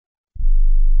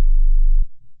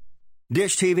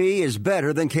Dish TV is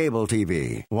better than cable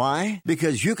TV. Why?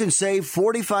 Because you can save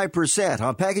 45%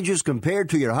 on packages compared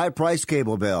to your high-priced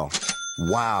cable bill.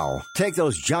 Wow. Take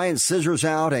those giant scissors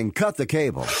out and cut the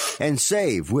cable and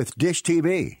save with Dish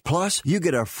TV. Plus, you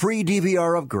get a free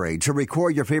DVR upgrade to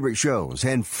record your favorite shows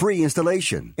and free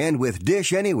installation. And with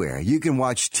Dish Anywhere, you can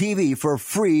watch TV for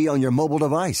free on your mobile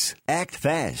device. Act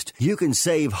fast. You can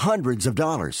save hundreds of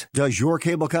dollars. Does your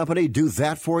cable company do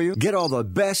that for you? Get all the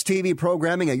best TV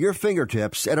programming at your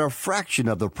fingertips at a fraction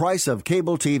of the price of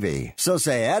cable TV. So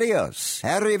say adios,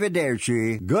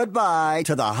 arrivederci, goodbye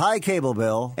to the high cable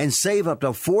bill and save up to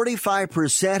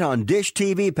 45% on Dish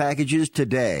TV packages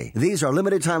today. These are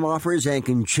limited time offers and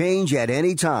can change at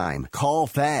any time. Call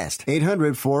fast.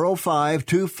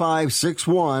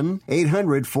 800-405-2561.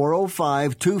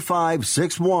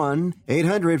 800-405-2561.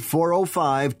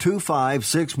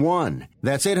 800-405-2561.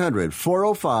 That's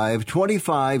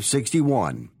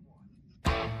 800-405-2561.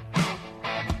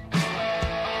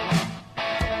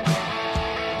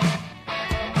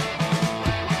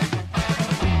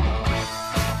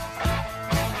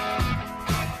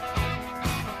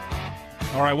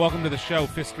 All right, welcome to the show,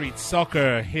 Fifth Street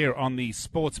Soccer, here on the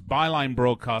Sports Byline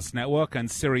Broadcast Network and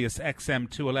Sirius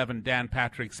XM 211 Dan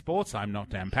Patrick Sports. I'm not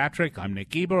Dan Patrick. I'm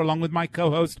Nick Eber, along with my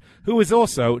co-host, who is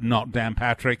also not Dan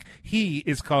Patrick. He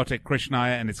is Kartik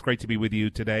Krishnaiyer, and it's great to be with you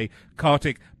today.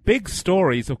 Kartik, big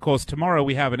stories. Of course, tomorrow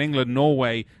we have an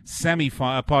England-Norway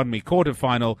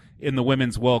quarterfinal in the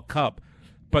Women's World Cup.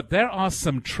 But there are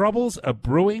some troubles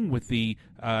brewing with the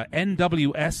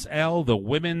NWSL, the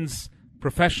Women's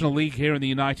Professional League here in the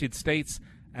United States,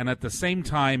 and at the same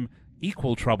time,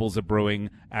 equal troubles are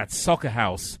brewing at Soccer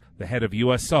House, the head of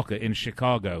U.S. Soccer in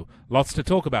Chicago. Lots to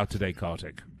talk about today,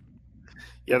 Kartik.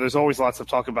 Yeah, there's always lots to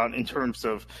talk about in terms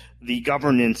of the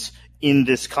governance in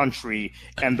this country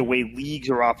and the way leagues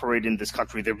are operated in this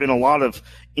country. There have been a lot of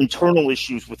internal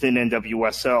issues within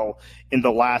NWSL in the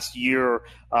last year.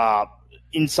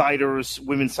 Insiders,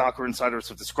 women's soccer insiders,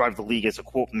 have described the league as a,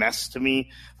 quote, mess to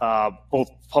me, both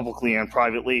publicly and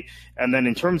privately. And then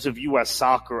in terms of U.S.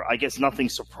 soccer, I guess nothing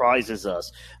surprises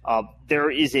us. There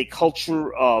is a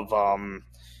culture of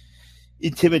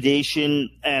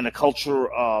intimidation and a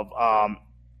culture of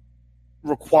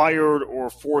required or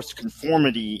forced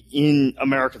conformity in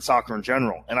American soccer in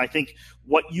general. And I think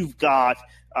what you've got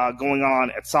going on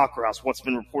at Soccer House, what's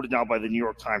been reported now by the New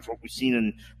York Times, what we've seen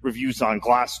in reviews on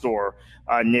Glassdoor,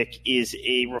 Nick, is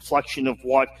a reflection of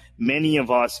what many of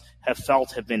us have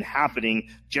felt have been happening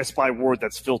just by word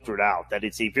that's filtered out, that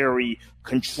it's a very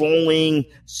controlling,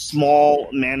 small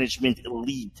management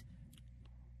elite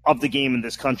of the game in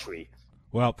this country.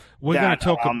 Well, we're going to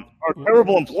talk are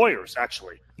terrible employers,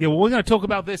 actually. Yeah, well, we're going to talk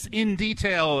about this in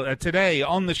detail today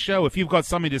on the show. If you've got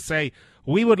something to say,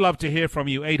 we would love to hear from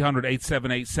you.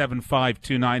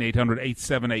 800-878-7529,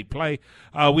 800-878-PLAY.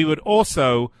 We would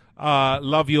also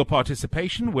love your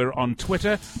participation. We're on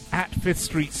Twitter at Fifth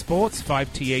Street Sports,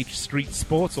 5TH Street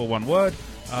Sports, all one word.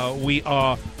 We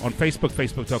are on Facebook,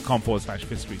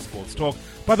 facebook.com/Fifth Street Sports Talk.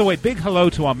 By the way, big hello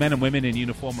to our men and women in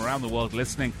uniform around the world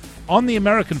listening. On the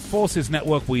American Forces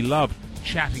Network, we love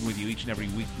chatting with you each and every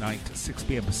weeknight, 6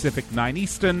 p.m. Pacific, 9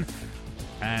 Eastern.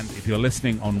 And if you're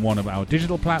listening on one of our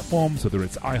digital platforms, whether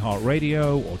it's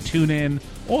iHeartRadio or TuneIn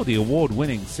or the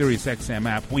award-winning SiriusXM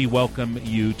app, we welcome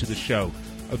you to the show.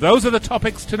 Those are the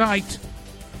topics tonight.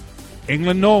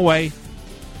 England-Norway,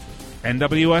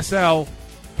 NWSL,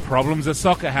 problems at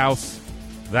Soccer House.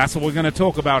 That's what we're going to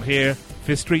talk about here.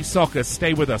 Fifth Street Soccer,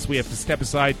 stay with us. We have to step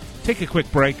aside, take a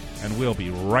quick break, and we'll be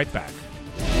right back.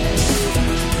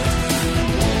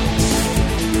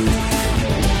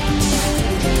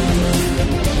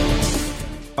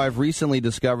 I've recently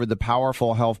discovered the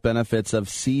powerful health benefits of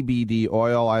CBD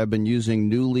oil. I have been using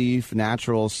New Leaf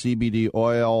Naturals CBD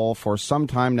oil for some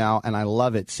time now, and I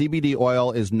love it. CBD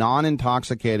oil is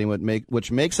non-intoxicating,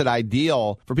 which makes it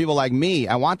ideal for people like me.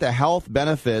 I want the health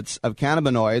benefits of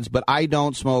cannabinoids, but I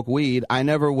don't smoke weed. I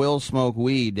never will smoke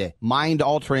weed.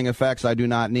 Mind-altering effects I do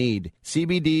not need.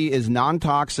 CBD is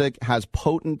non-toxic, has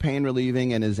potent pain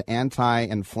relieving, and is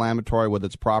anti-inflammatory with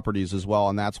its properties as well,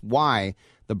 and that's why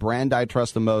the brand I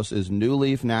trust the most is New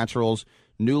Leaf Naturals.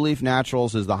 New Leaf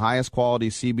Naturals is the highest quality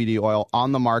CBD oil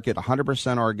on the market,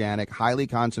 100% organic, highly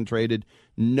concentrated,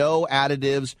 no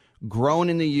additives, grown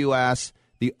in the U.S.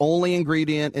 The only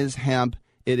ingredient is hemp.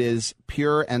 It is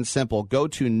pure and simple. Go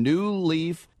to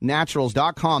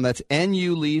newleafnaturals.com. That's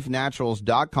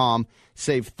nuleafnaturals.com.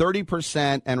 Save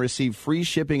 30% and receive free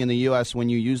shipping in the U.S. when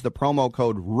you use the promo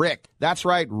code RICK. That's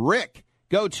right, RICK.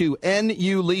 Go to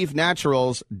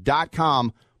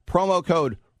nuleafnaturals.com, promo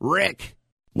code RICK.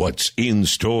 What's in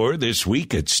store this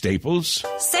week at Staples?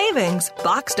 Savings,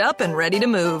 boxed up and ready to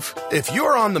move. If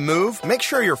you're on the move, make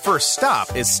sure your first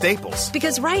stop is Staples.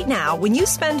 Because right now, when you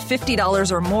spend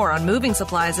 $50 or more on moving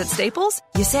supplies at Staples,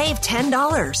 you save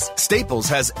 $10. Staples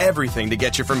has everything to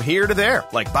get you from here to there,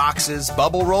 like boxes,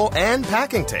 bubble roll, and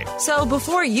packing tape. So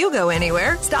before you go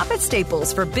anywhere, stop at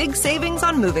Staples for big savings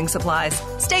on moving supplies.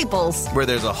 Staples. Where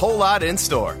there's a whole lot in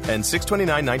store. And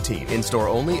 $629.19. In-store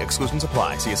only. Exclusions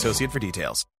apply. See associate for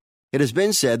details. It has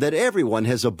been said that everyone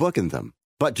has a book in them.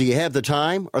 But do you have the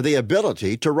time or the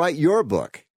ability to write your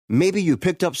book? Maybe you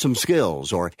picked up some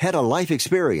skills or had a life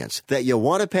experience that you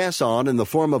want to pass on in the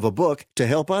form of a book to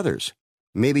help others.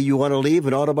 Maybe you want to leave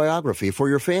an autobiography for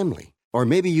your family. Or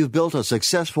maybe you've built a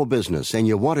successful business and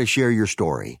you want to share your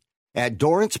story. At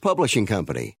Dorrance Publishing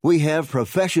Company, we have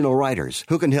professional writers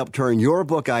who can help turn your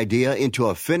book idea into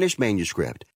a finished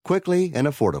manuscript quickly and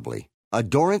affordably. A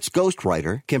Dorrance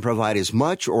ghostwriter can provide as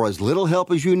much or as little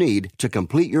help as you need to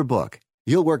complete your book.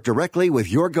 You'll work directly with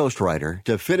your ghostwriter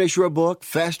to finish your book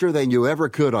faster than you ever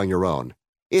could on your own.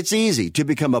 It's easy to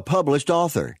become a published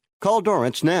author. Call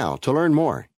Dorrance now to learn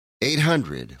more.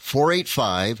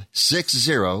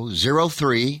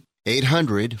 800-485-6003.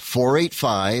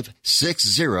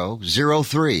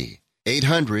 800-485-6003.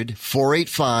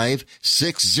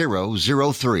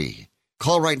 800-485-6003.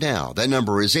 Call right now. That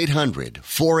number is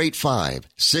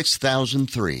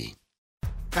 800-485-6003.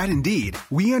 At Indeed,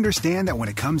 we understand that when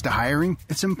it comes to hiring,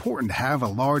 it's important to have a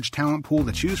large talent pool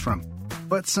to choose from.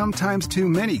 But sometimes too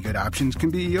many good options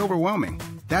can be overwhelming.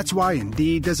 That's why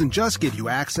Indeed doesn't just give you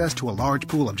access to a large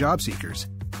pool of job seekers.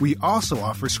 We also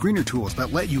offer screener tools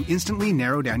that let you instantly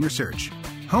narrow down your search.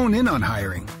 Hone in on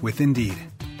hiring with Indeed.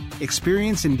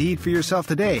 Experience Indeed for yourself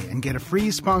today and get a free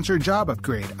sponsored job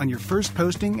upgrade on your first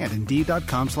posting at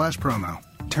Indeed.com/promo.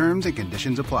 Terms and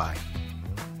conditions apply.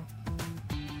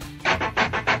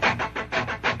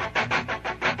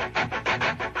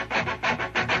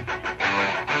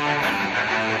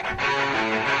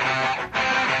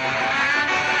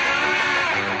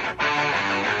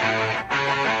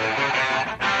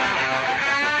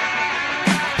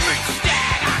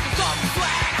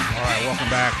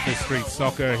 Fifth Street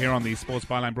Soccer here on the Sports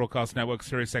Byline Broadcast Network,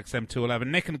 Sirius XM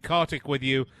 211. Nick and Kartik with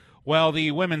you. Well, the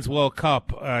Women's World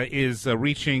Cup is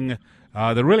reaching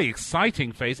the really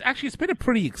exciting phase. Actually, it's been a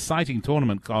pretty exciting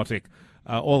tournament, Kartik,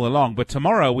 all along. But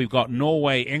tomorrow we've got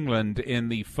Norway-England in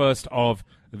the first of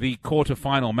the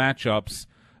quarterfinal matchups.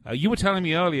 You were telling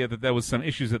me earlier that there was some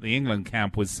issues at the England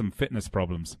camp with some fitness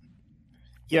problems.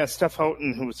 Yeah, Steph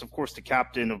Houghton, who is, of course, the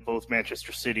captain of both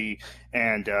Manchester City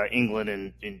and England,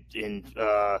 and in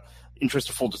interest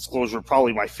of full disclosure,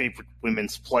 probably my favorite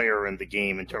women's player in the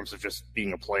game in terms of just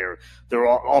being a player. There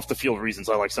are off-the-field reasons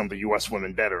I like some of the U.S.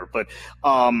 women better. But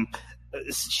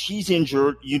she's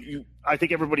injured. I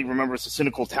think everybody remembers the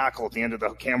cynical tackle at the end of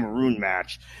the Cameroon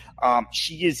match.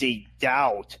 She is a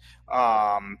doubt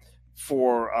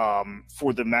for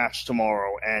the match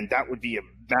tomorrow, and that would be a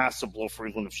massive blow for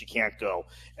England if she can't go.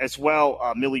 As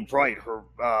well, Millie Bright, her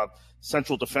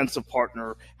central defensive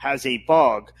partner, has a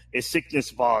bug, a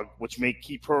sickness bug, which may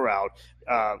keep her out.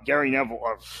 Gary Neville,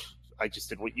 I just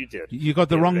did what you did. You got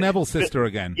the wrong Neville sister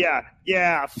again.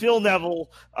 Yeah. Phil Neville,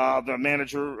 the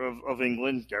manager of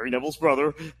England, Gary Neville's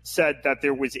brother, said that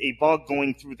there was a bug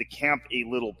going through the camp a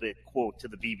little bit, quote, to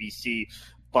the BBC.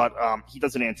 But he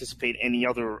doesn't anticipate any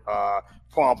other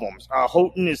problems.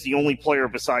 Houghton is the only player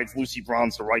besides Lucy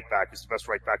Bronze, the right back, who's the best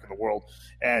right back in the world,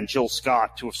 and Jill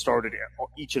Scott to have started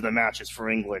each of the matches for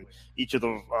England, each of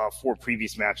the 4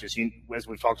 previous matches. As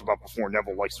we've talked about before,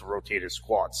 Neville likes to rotate his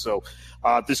squad. So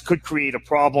this could create a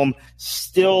problem.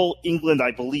 Still, England,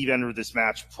 I believe, entered this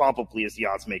match probably as the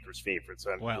odds makers' favorites,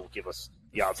 and will give us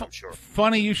the odds, I'm sure.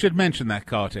 Funny you should mention that,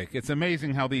 Kartik. It's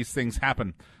amazing how these things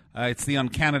happen. It's the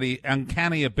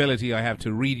uncanny ability I have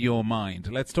to read your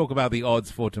mind. Let's talk about the odds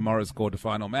for tomorrow's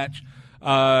quarterfinal match.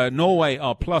 Norway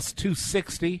are plus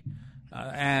 260,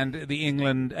 and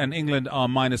England are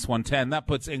minus 110. That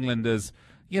puts England as,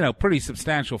 pretty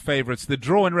substantial favorites. The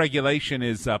draw in regulation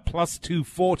is plus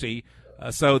 240.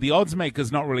 So the odds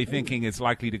maker's not really thinking it's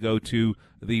likely to go to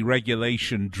the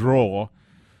regulation draw,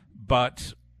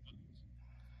 but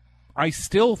I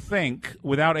still think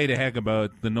without Ada Hegerberg,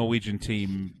 the Norwegian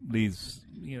team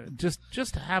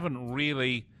just haven't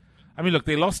really. I mean, look,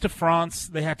 they lost to France.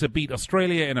 They had to beat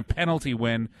Australia in a penalty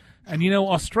win, and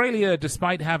Australia,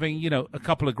 despite having a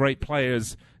couple of great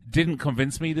players, didn't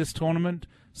convince me this tournament.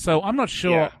 So I'm not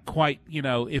sure quite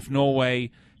if Norway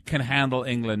can handle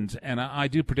England, and I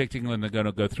do predict England are going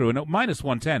to go through. And at minus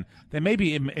 110, it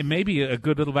may be a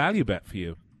good little value bet for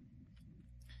you.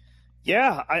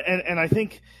 Yeah, I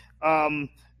think.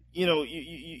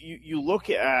 you look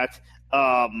at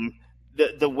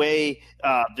the way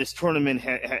this tournament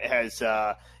has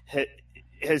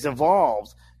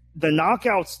evolved. The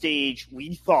knockout stage,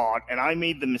 we thought, and I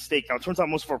made the mistake. Now, it turns out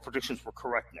most of our predictions were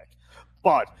correct, Nick.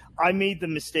 But I made the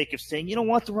mistake of saying, you know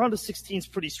what, the round of 16 is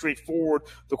pretty straightforward.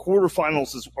 The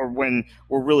quarterfinals are when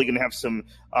we're really going to have some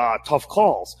tough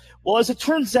calls. Well, as it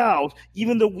turns out,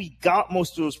 even though we got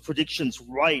most of those predictions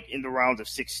right in the round of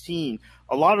 16,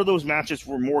 a lot of those matches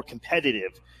were more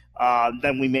competitive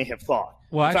than we may have thought.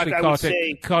 Well, in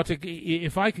actually, fact, Kartik,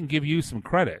 if I can give you some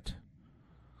credit,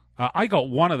 I got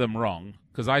one of them wrong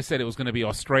because I said it was going to be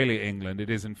Australia-England. It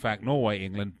is, in fact,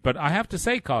 Norway-England. But I have to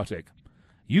say, Kartik,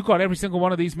 you got every single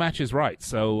one of these matches right.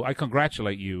 So I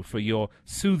congratulate you for your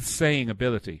soothsaying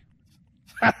ability.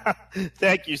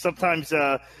 Thank you. Sometimes,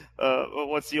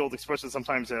 what's the old expression?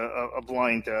 Sometimes a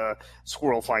blind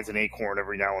squirrel finds an acorn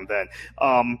every now and then.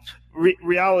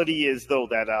 Reality is, though,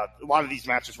 that a lot of these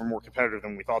matches were more competitive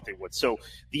than we thought they would. So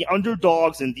the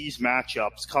underdogs in these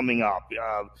matchups coming up,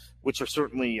 which are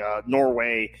certainly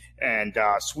Norway and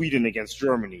Sweden against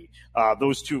Germany,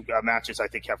 those two matches, I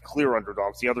think, have clear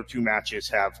underdogs. The other two matches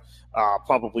have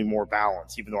probably more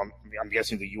balance, even though I'm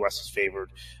guessing the U.S. is favored.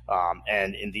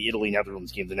 And in the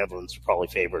Italy-Netherlands game, the Netherlands are probably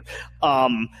favored.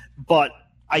 But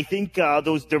I think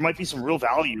there might be some real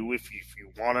value if you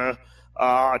want to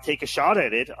take a shot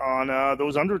at it on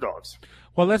those underdogs.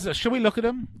 Well, shall we look at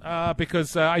them?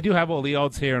 Because I do have all the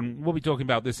odds here, and we'll be talking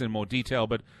about this in more detail.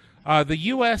 But the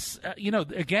U.S.,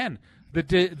 again,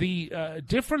 the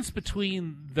difference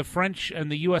between the French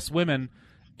and the U.S. women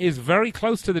is very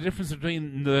close to the difference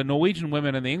between the Norwegian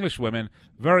women and the English women.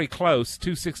 Very close,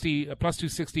 260 plus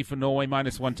 260 for Norway,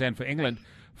 minus 110 for England.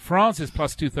 France is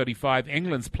plus 235,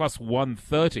 England's plus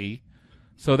 130.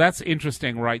 So that's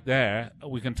interesting right there.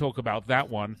 We can talk about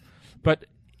that one. But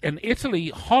in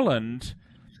Italy are plus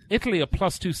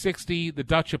 260, the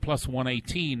Dutch are plus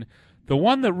 118. The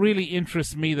one that really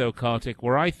interests me, though, Kartik,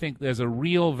 where I think there's a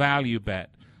real value bet,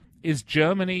 is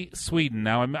Germany-Sweden.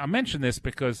 Now, I mention this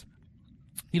because,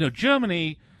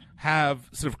 Germany have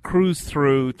sort of cruised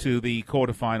through to the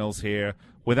quarterfinals here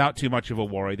without too much of a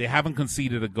worry. They haven't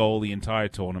conceded a goal the entire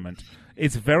tournament.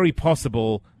 It's very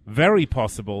possible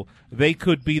they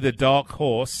could be the dark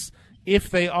horse if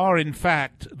they are, in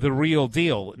fact, the real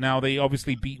deal. Now, they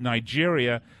obviously beat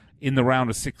Nigeria in the round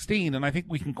of 16, and I think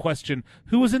we can question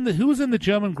who was in the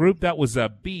German group. That was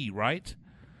B, right?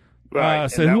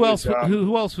 Right. So who else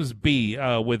was B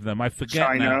with them? I forget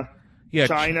China. now. Yeah,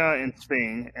 China and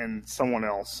Spain and someone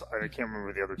else. I can't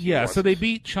remember the other two. Yeah, so they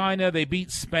beat China, they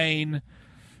beat Spain.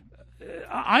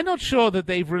 I'm not sure that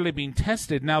they've really been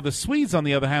tested. Now, the Swedes, on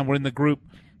the other hand, were in the group.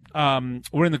 With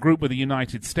the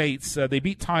United States. They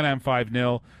beat Thailand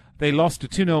 5-0. They lost a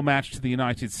 2-0 match to the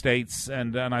United States,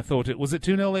 and I thought was it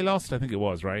 2-0 they lost? I think it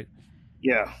was, right?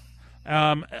 Yeah.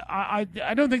 I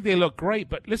don't think they look great,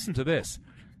 but listen to this.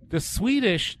 The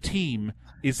Swedish team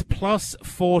is plus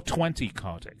 420,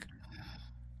 Kartik.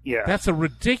 Yeah. That's a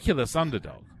ridiculous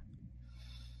underdog.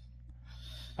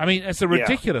 I mean, it's a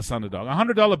ridiculous underdog. A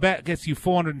 $100 bet gets you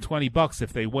 $420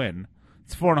 if they win.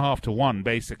 It's 4.5 to 1,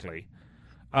 basically.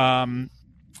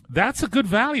 That's a good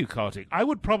value, Kartik. I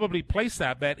would probably place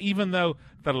that bet, even though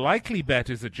the likely bet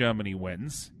is that Germany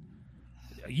wins.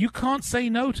 You can't say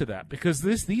no to that because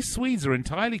these Swedes are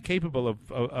entirely capable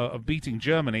of beating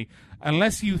Germany,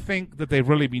 unless you think that they've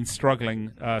really been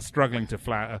struggling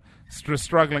to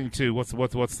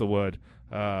what's the word?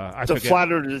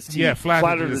 Flatter to deceive. Yeah,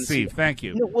 flatter to deceive. Thank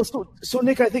you. So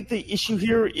Nick, I think the issue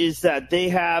here is that they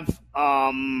have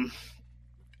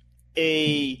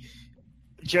a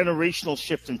generational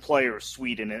shift in players,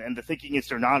 Sweden, and the thinking is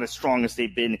they're not as strong as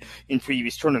they've been in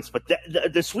previous tournaments. But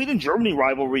the Sweden-Germany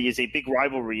rivalry is a big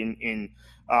rivalry in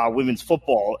women's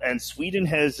football, and Sweden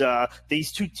has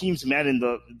these two teams met in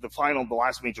the final of the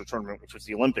last major tournament, which was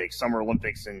the Olympics, Summer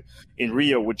Olympics in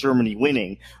Rio, with Germany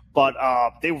winning. But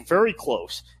they were very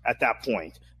close at that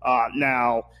point.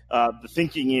 Now, the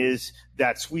thinking is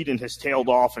that Sweden has tailed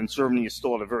off and Germany is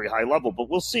still at a very high level, but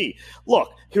we'll see.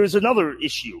 Look, here's another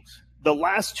issue. The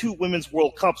last two Women's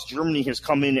World Cups, Germany has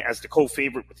come in as the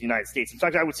co-favorite with the United States. In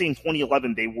fact, I would say in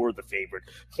 2011, they were the favorite.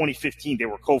 2015, they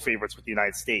were co-favorites with the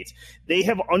United States. They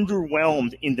have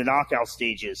underwhelmed in the knockout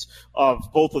stages of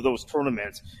both of those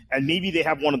tournaments, and maybe they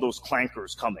have one of those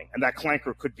clankers coming, and that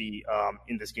clanker could be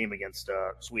in this game against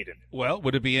Sweden. Well,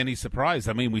 would it be any surprise?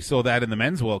 I mean, we saw that in the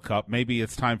Men's World Cup. Maybe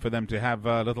it's time for them to have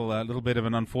a little bit of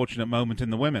an unfortunate moment in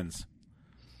the Women's.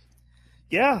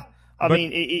 Yeah. I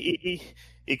mean,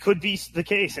 it could be the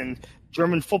case, and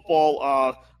German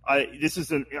football this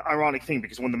is an ironic thing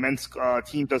because when the men's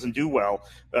team doesn't do well,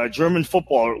 German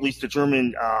football, or at least the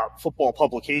German football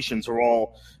publications, are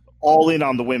all in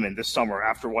on the women this summer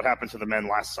after what happened to the men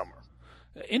last summer.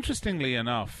 Interestingly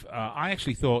enough, I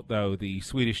actually thought, though, the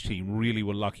Swedish team really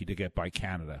were lucky to get by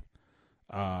Canada.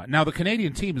 Now, the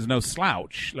Canadian team is no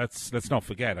slouch. Let's not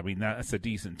forget. I mean, that's a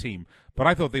decent team. But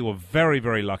I thought they were very,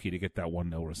 very lucky to get that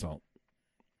 1-0 result.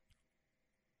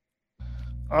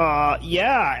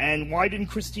 Yeah, and why didn't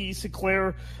Christy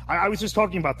Sinclair? I was just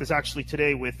talking about this actually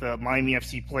today with Miami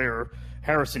FC player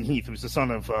Harrison Heath, who's the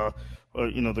son of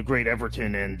the great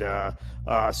Everton and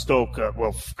Stoke,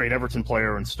 great Everton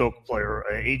player and Stoke player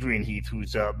Adrian Heath,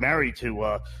 who's married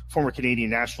to former Canadian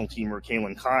national teamer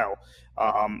Kaylin Kyle.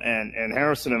 And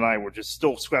Harrison and I were just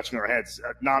still scratching our heads,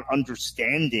 not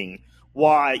understanding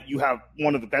why you have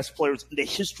one of the best players in the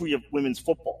history of women's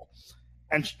football.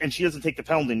 And she doesn't take the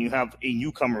penalty, and you have a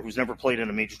newcomer who's never played in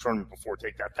a major tournament before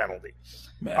take that penalty.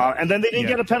 And then they didn't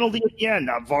get a penalty at the end.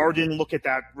 VAR didn't look at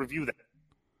that, review that.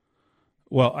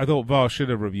 Well, I thought VAR should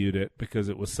have reviewed it because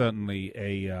it was certainly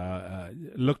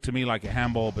looked to me like a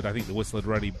handball, but I think the whistle had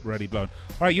already blown.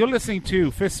 All right, you're listening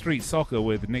to Fifth Street Soccer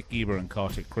with Nick Geber and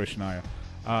Kartik Krishnaiyer.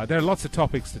 There are lots of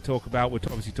topics to talk about. We're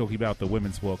obviously talking about the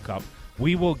Women's World Cup.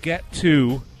 We will get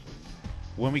to,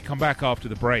 when we come back after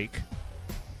the break,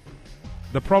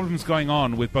 the problems going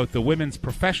on with both the Women's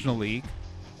Professional League,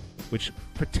 which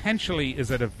potentially is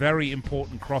at a very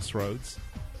important crossroads,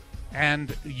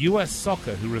 and U.S.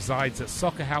 Soccer, who resides at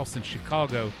Soccer House in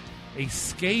Chicago, a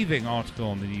scathing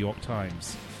article in the New York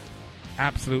Times,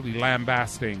 absolutely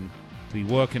lambasting the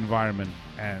work environment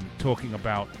and talking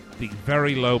about the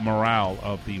very low morale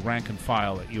of the rank and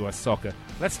file at U.S. Soccer.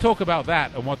 Let's talk about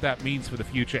that and what that means for the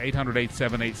future.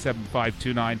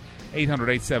 800-878-7529,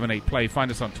 800-878-PLAY. Find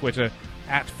us on Twitter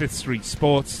at Fifth Street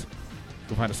Sports.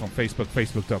 You'll find us on Facebook,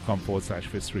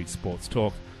 facebook.com/Fifth Street Sports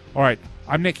Talk. All right,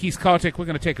 I'm Nick, he's Kartik. We're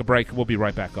going to take a break. We'll be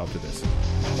right back after this.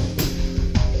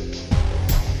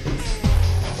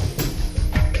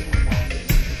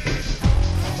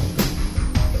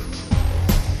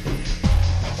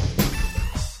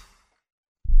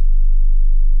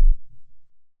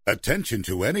 Attention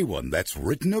to anyone that's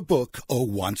written a book or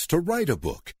wants to write a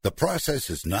book. The process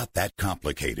is not that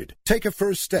complicated. Take a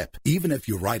first step. Even if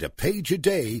you write a page a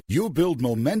day, you'll build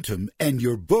momentum and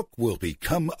your book will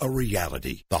become a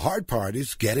reality. The hard part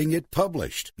is getting it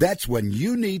published. That's when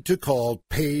you need to call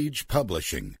Page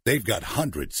Publishing. They've got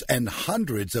hundreds and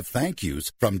hundreds of thank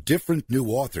yous from different new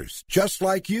authors, just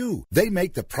like you. They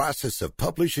make the process of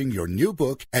publishing your new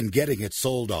book and getting it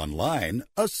sold online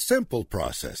a simple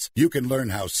process. You can learn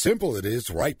how simple it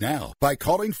is right now by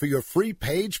calling for your free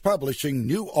Page Publishing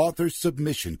New Author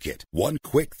Submission Kit. One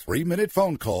quick 3-minute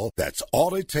phone call, that's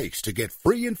all it takes to get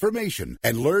free information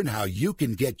and learn how you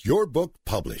can get your book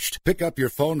published. Pick up your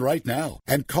phone right now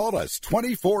and call us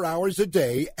 24 hours a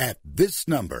day at this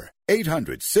number.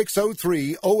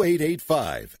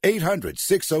 800-603-0885.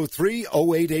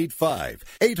 800-603-0885.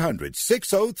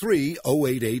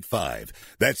 800-603-0885.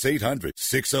 That's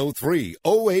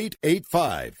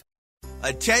 800-603-0885.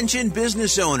 Attention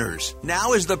business owners.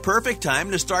 Now is the perfect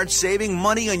time to start saving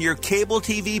money on your cable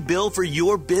TV bill for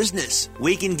your business.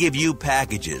 We can give you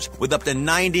packages with up to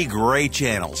 90 great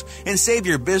channels and save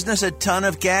your business a ton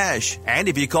of cash. And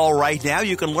if you call right now,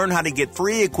 you can learn how to get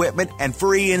free equipment and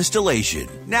free installation.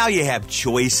 Now you have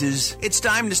choices. It's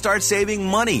time to start saving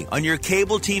money on your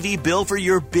cable TV bill for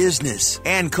your business.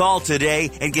 And call today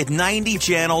and get 90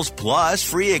 channels plus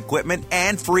free equipment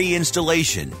and free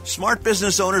installation. Smart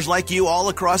business owners like you all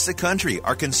across the country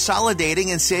are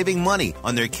consolidating and saving money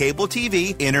on their cable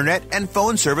TV, internet, and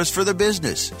phone service for their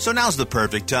business. So now's the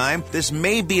perfect time. This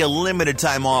may be a limited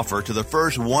time offer to the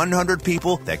first 100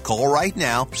 people that call right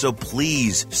now, so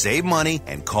please save money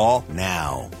and call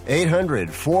now.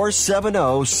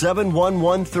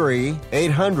 800-470-7113.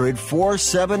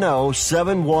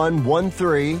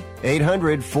 800-470-7113.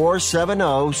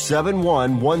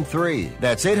 800-470-7113.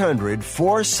 That's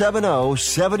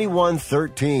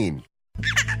 800-470-7113.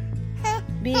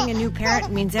 Being a new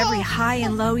parent means every high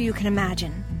and low you can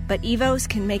imagine. But Evos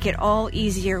can make it all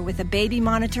easier with a baby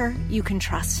monitor you can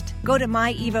trust. Go to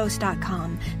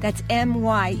myevos.com, that's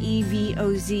MYEVOZ.com,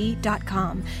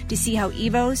 to see how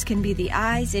Evos can be the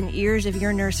eyes and ears of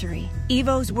your nursery.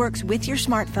 Evos works with your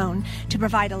smartphone to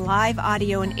provide a live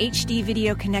audio and HD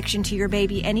video connection to your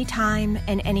baby anytime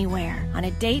and anywhere. On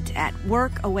a date, at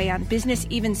work, away on business,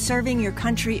 even serving your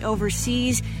country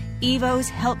overseas, Evos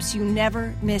helps you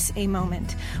never miss a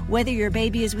moment. Whether your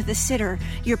baby is with a sitter,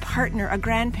 your partner, a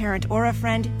grandparent, or a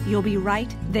friend, you'll be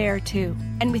right there too.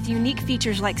 And with unique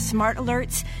features like smart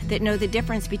alerts that know the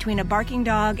difference between a barking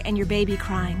dog and your baby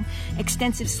crying,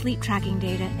 extensive sleep tracking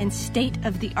data, and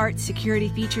state-of-the-art security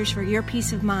features for your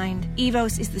peace of mind,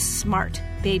 Evos is the smart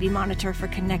baby monitor for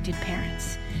connected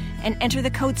parents. And enter the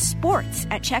code SPORTS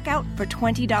at checkout for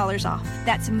 $20 off.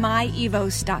 That's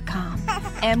myevos.com.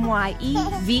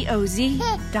 MYEVOZ.com.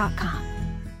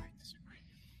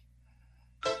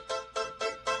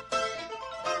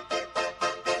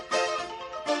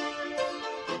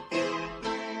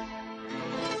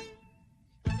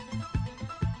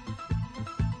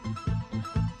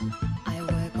 I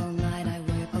work all night, I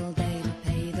work all day to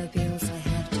pay the bills I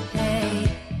have to pay.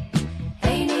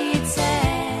 Ain't it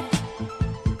sad?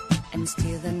 And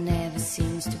still there never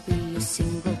seems to be a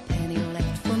single penny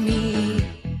left for me.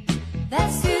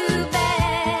 That's too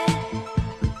bad.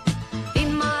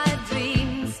 In my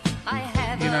dreams, I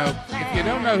have If you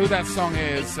don't know who that song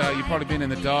is, you've probably been in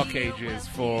the dark ages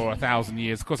for 1,000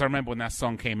 years. Of course, I remember when that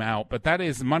song came out, but that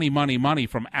is Money, Money, Money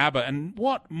from ABBA. And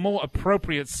what more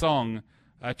appropriate song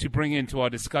to bring into our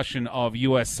discussion of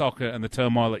U.S. soccer and the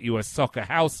turmoil at U.S. Soccer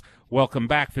House. Welcome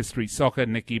back, Fifth Street Soccer.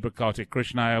 Nick Ebert, Kartik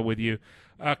Krishnaiyer with you.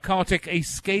 Kartik, a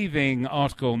scathing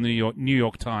article in the New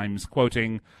York Times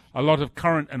quoting a lot of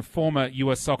current and former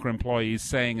U.S. soccer employees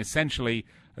saying essentially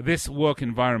this work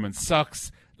environment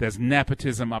sucks. There's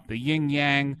nepotism up the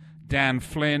yin-yang. Dan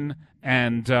Flynn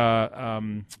and Jay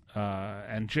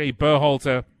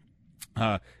Berhalter,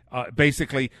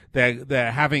 basically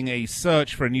they're having a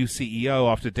search for a new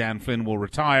CEO after Dan Flynn will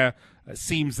retire. It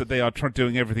seems that they are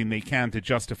doing everything they can to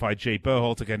justify Jay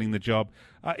Berhalter getting the job.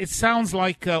 It sounds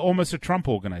like almost a Trump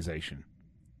organization.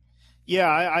 Yeah,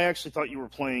 I actually thought you were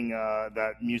playing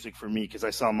that music for me because I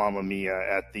saw Mamma Mia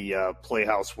at the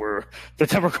Playhouse where the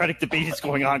Democratic debate is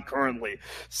going on currently.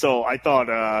 So I thought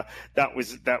that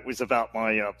was about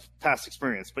my past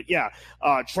experience. But yeah,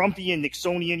 Trumpian,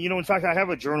 Nixonian. In fact, I have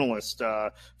a journalist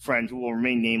friend who will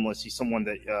remain nameless. He's someone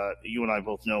that you and I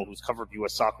both know who's covered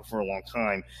U.S. soccer for a long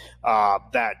time.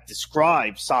 That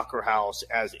describes Soccer House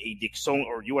as a Nixon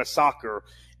or U.S. soccer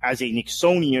as a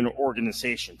Nixonian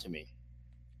organization to me.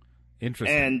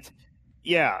 Interesting. And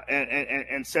yeah,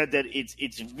 and said that it's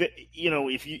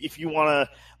if you want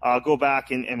to go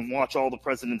back and watch all the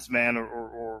President's Men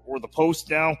or The Post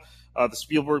now, the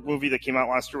Spielberg movie that came out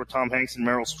last year with Tom Hanks and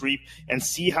Meryl Streep, and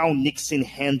see how Nixon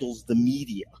handles the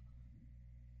media.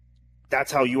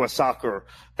 That's how U.S. soccer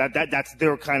that's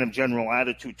their kind of general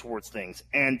attitude towards things,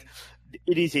 and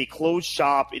it is a closed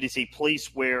shop. It is a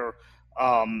place where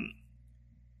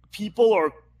people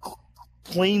are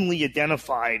plainly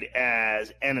identified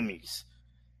as enemies,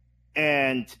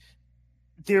 and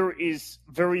there is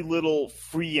very little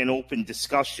free and open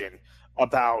discussion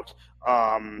about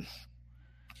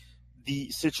the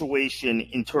situation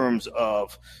in terms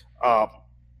of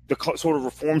the sort of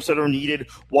reforms that are needed,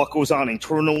 what goes on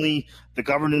internally, the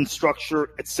governance structure,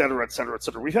 et cetera, et cetera, et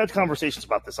cetera. We've had conversations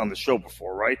about this on the show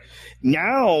before, right?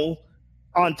 Now,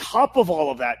 on top of all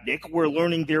of that, Nick, we're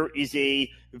learning there is a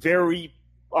very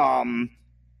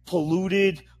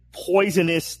polluted,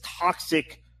 poisonous,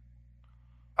 toxic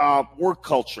work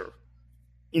culture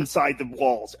inside the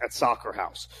walls at Soccer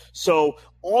House. So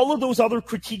all of those other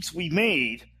critiques we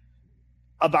made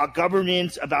about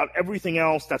governance, about everything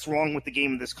else that's wrong with the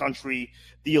game of this country,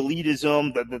 the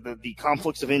elitism, the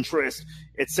conflicts of interest,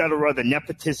 et cetera, the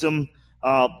nepotism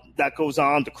that goes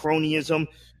on, the cronyism.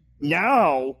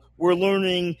 Now we're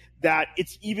learning that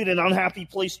it's even an unhappy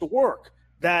place to work,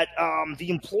 that the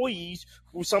employees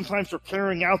who sometimes are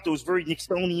carrying out those very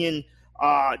Nixonian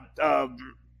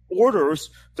orders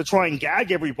to try and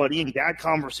gag everybody and gag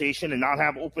conversation and not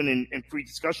have open and free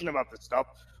discussion about this stuff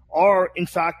are, in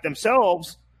fact,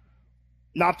 themselves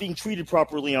not being treated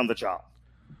properly on the job.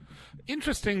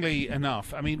 Interestingly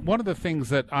enough, I mean, one of the things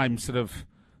that I'm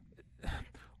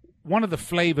one of the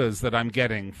flavors that I'm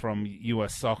getting from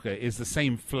U.S. soccer is the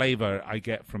same flavor I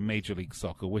get from Major League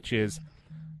Soccer, which is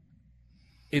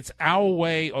it's our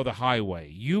way or the highway.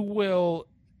 You will,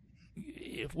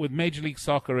 with Major League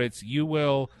Soccer, it's you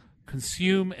will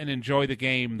consume and enjoy the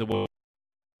game the way we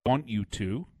want you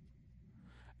to.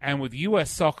 And with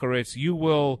U.S. soccer, it's you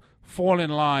will fall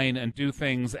in line and do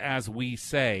things as we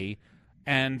say.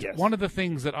 And yes. One of the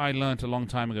things that I learned a long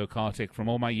time ago, Kartik, from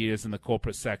all my years in the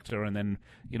corporate sector and then,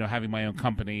 having my own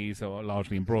companies, or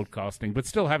largely in broadcasting, but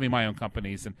still having my own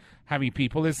companies and having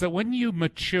people, is that when you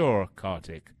mature,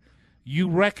 Kartik, you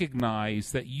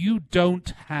recognize that you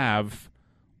don't have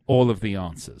all of the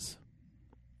answers.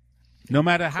 No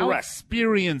matter how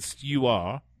experienced you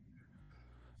are,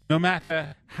 no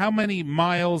matter how many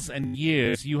miles and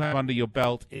years you have under your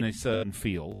belt in a certain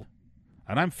field.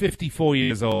 And I'm 54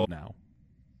 years old now.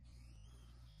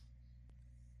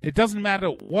 It doesn't matter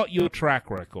what your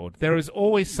track record. There is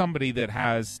always somebody that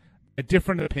has a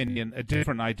different opinion, a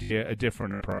different idea, a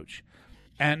different approach.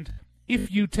 And if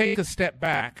you take a step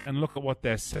back and look at what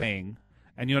they're saying,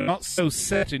 and you're not so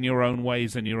set in your own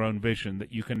ways and your own vision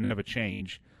that you can never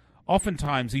change,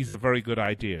 oftentimes these are very good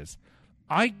ideas.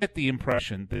 I get the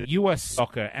impression that U.S.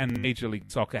 soccer and Major League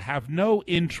Soccer have no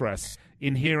interest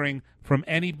in hearing from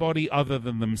anybody other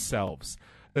than themselves.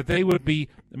 That they would be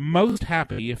most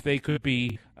happy if they could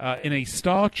be in a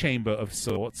star chamber of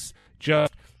sorts,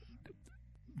 just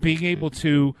being able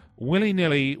to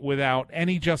willy-nilly, without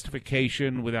any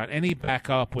justification, without any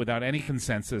backup, without any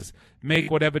consensus,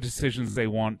 make whatever decisions they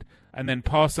want, and then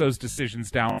pass those decisions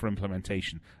down for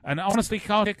implementation. And honestly,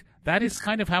 Kartik, that is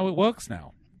kind of how it works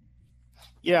now.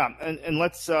 Yeah, and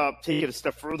let's take it a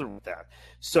step further with that.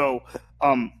 So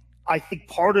I think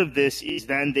part of this is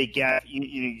then they get,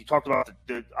 you talked about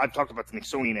I've talked about the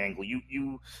Nixonian angle.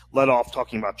 You led off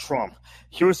talking about Trump.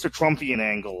 Here's the Trumpian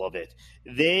angle of it.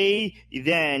 They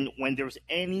then, when there's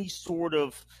any sort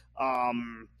of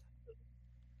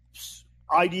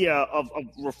idea of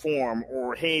reform,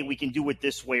 or hey, we can do it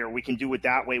this way or we can do it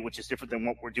that way, which is different than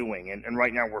what we're doing, and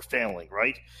right now we're failing,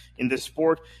 right, in this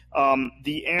sport,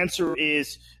 the answer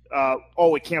is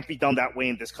it can't be done that way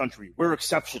in this country. We're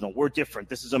exceptional, we're different,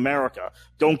 this is America,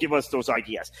 don't give us those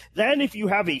ideas. Then if you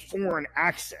have a foreign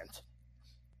accent,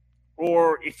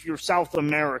 or if you're South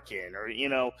American, or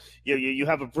you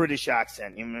have a British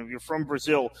accent, if you're from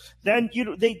Brazil, then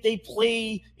they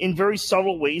play in very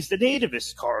subtle ways the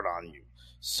nativist card on you.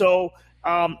 So,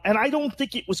 and I don't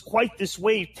think it was quite this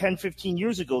way 10, 15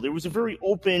 years ago. There was a very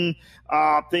open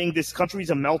thing. This country's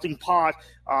a melting pot.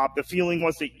 The feeling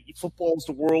was that football is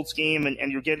the world's game,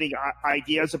 and you're getting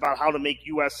ideas about how to make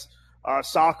U.S.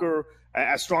 Soccer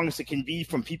as strong as it can be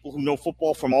from people who know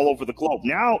football from all over the globe.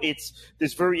 Now it's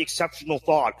this very exceptional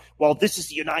thought. Well, this is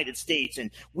the United States,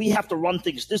 and we have to run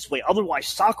things this way. Otherwise,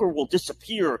 soccer will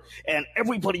disappear, and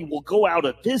everybody will go out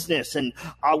of business, and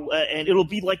it'll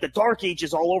be like the Dark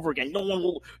Ages all over again. No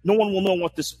one will know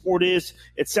what the sport is,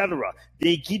 etc.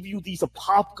 They give you these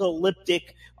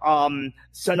apocalyptic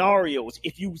scenarios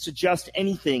if you suggest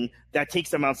anything that takes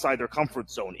them outside their comfort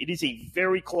zone. It is a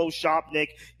very closed shop,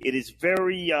 Nick. It is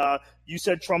very, you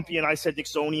said Trumpian, I said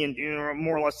Nixonian,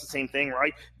 more or less the same thing,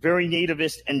 right? Very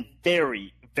nativist and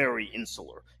very, very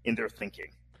insular in their thinking.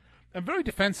 And very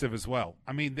defensive as well.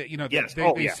 I mean, they yes.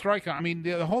 strike. I mean,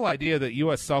 the whole idea that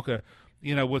U.S. soccer,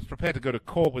 was prepared to go to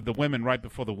court with the women right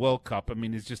before the World Cup. I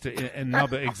mean, it's just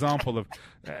another example of,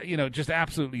 just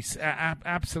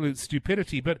absolute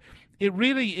stupidity. But it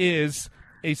really is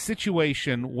a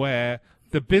situation where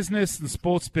the business and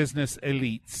sports business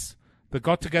elites that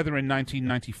got together in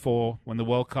 1994 when the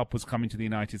World Cup was coming to the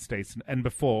United States, and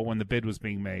before when the bid was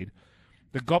being made,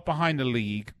 that got behind the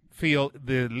league, feel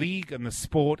the league and the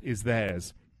sport is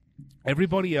theirs.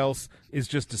 Everybody else is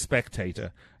just a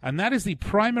spectator. And that is the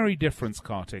primary difference,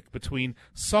 Kartik, between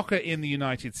soccer in the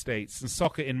United States and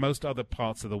soccer in most other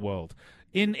parts of the world.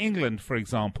 In England, for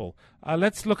example,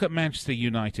 let's look at Manchester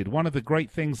United. One of the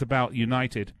great things about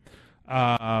United,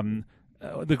 one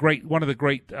of the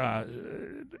great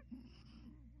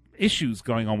issues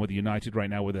going on with United right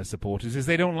now with their supporters is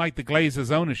they don't like the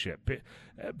Glazers' ownership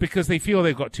because they feel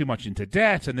they've got too much into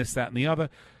debt and this, that, and the other.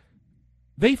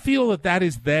 They feel that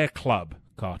is their club,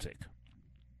 Kartik.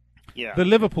 Yeah. The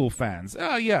Liverpool fans.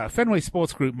 Fenway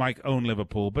Sports Group might own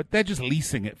Liverpool, but they're just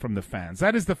leasing it from the fans.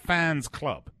 That is the fans'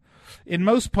 club. In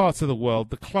most parts of the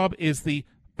world, the club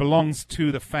belongs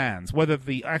to the fans, whether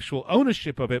the actual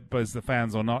ownership of it is the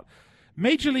fans or not.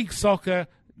 Major League Soccer,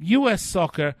 U.S.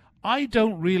 Soccer, I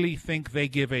don't really think they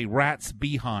give a rat's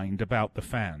behind about the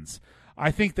fans. I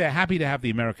think they're happy to have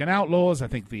the American Outlaws. I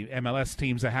think the MLS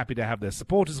teams are happy to have their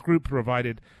supporters group,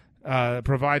 provided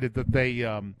that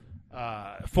they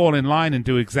fall in line and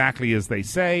do exactly as they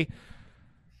say.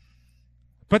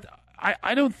 But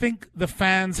I don't think the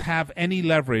fans have any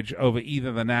leverage over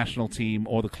either the national team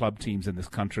or the club teams in this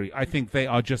country. I think they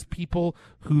are just people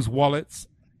whose wallets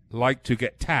like to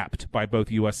get tapped by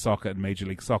both U.S. Soccer and Major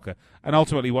League Soccer. And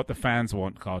ultimately what the fans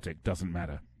want, Kartik, doesn't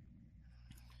matter.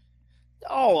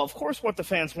 Oh, of course what the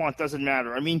fans want doesn't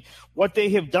matter. I mean, what they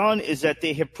have done is that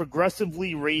they have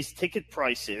progressively raised ticket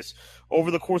prices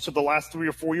over the course of the last 3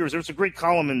 or 4 years. There's a great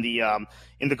column in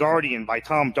the Guardian by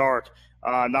Tom Dart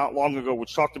not long ago,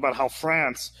 which talked about how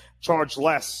France charged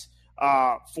less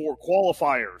for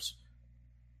qualifiers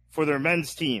for their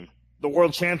men's team, the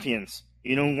world champions,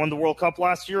 you know, who won the World Cup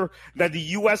last year, that the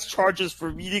U.S. charges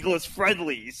for meaningless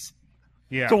friendlies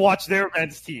to watch their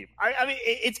men's team. I mean,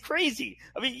 it's crazy.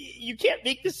 I mean, you can't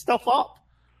make this stuff up.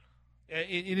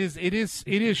 It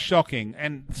is shocking,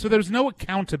 and so there's no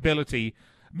accountability.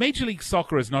 Major League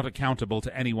Soccer is not accountable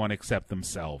to anyone except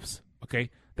themselves. Okay,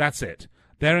 that's it.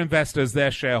 Their investors,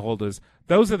 their shareholders,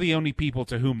 those are the only people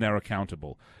to whom they're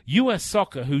accountable. U.S.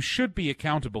 Soccer, who should be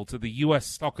accountable to the U.S.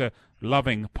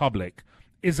 soccer-loving public,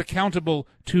 is accountable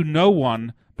to no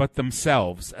one but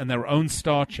themselves and their own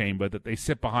star chamber that they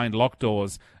sit behind locked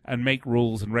doors and make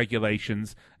rules and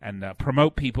regulations and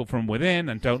promote people from within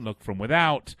and don't look from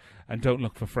without and don't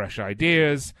look for fresh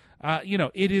ideas.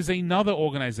 It is another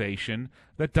organization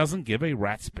that doesn't give a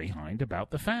rat's behind about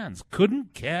the fans.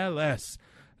 Couldn't care less.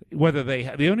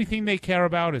 The only thing they care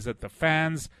about is that the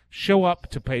fans show up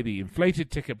to pay the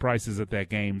inflated ticket prices at their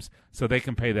games so they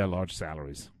can pay their large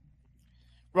salaries.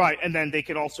 Right, and then they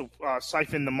can also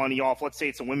siphon the money off. Let's say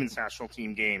it's a women's national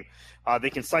team game. They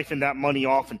can siphon that money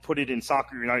off and put it in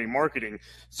Soccer United marketing.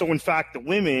 So, in fact, the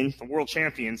women, the world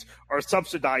champions, are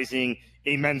subsidizing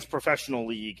a men's professional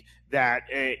league that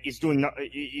is doing,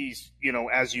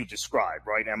 as you described,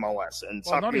 right, MLS. And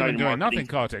Soccer not United even doing nothing,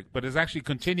 Kartik, but is actually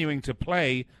continuing to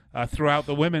play throughout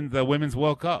the Women's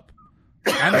World Cup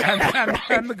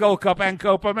and the Gold Cup and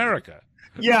Copa America.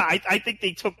 Yeah, I think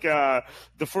they took the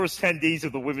first 10 days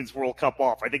of the Women's World Cup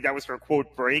off. I think that was her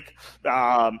quote break.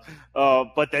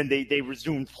 But then they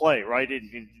resumed play, right?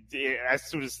 As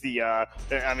soon as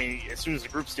as soon as the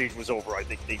group stage was over, I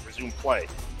think they resumed play.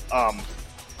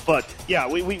 But yeah,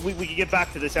 we can get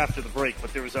back to this after the break.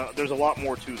 But there's a lot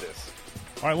more to this.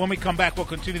 All right, when we come back, we'll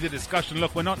continue the discussion.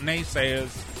 Look, we're not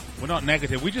naysayers, we're not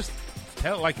negative. We just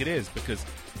tell it like it is because,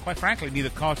 quite frankly, neither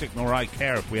Kartik nor I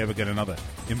care if we ever get another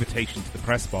invitation to the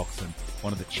press box and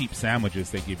one of the cheap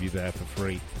sandwiches they give you there for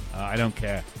free. I don't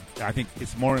care. I think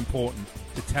it's more important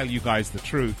to tell you guys the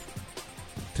truth,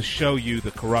 to show you the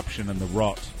corruption and the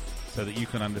rot, so that you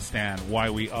can understand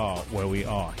why we are where we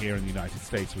are here in the United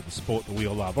States with the sport that we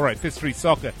all love. All right, Fifth Street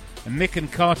Soccer, and Nick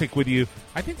and Kartik with you.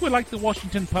 I think we're like the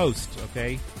Washington Post,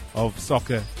 okay, of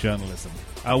soccer journalism.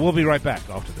 We'll be right back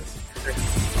after this.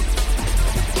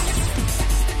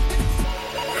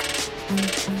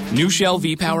 New Shell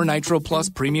V-Power Nitro Plus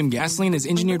Premium Gasoline is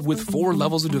engineered with 4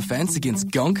 levels of defense against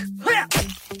gunk,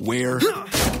 wear,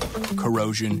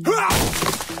 corrosion,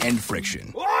 and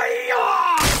friction.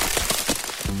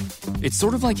 It's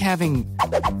sort of like having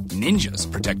ninjas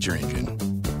protect your engine.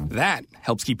 That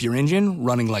helps keep your engine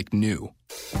running like new.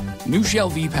 New Shell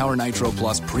V-Power Nitro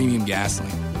Plus Premium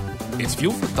Gasoline. It's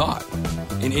fuel for thought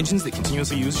in engines that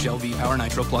continuously use Shell V-Power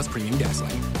Nitro Plus Premium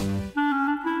Gasoline.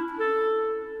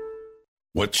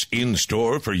 What's in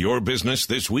store for your business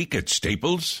this week at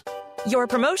Staples? Your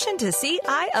promotion to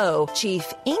CIO,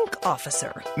 Chief Ink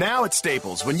Officer. Now at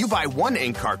Staples, when you buy one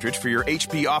ink cartridge for your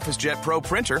HP OfficeJet Pro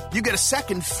printer, you get a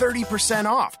second 30%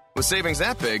 off. With savings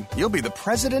that big, you'll be the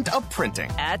president of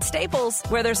printing. At Staples,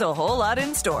 where there's a whole lot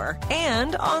in store.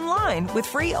 And online with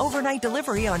free overnight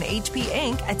delivery on HP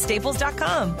Ink at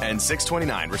staples.com. And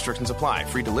 $6.29. Restrictions apply.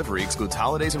 Free delivery excludes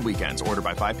holidays and weekends. Order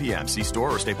by 5 p.m. See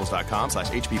store or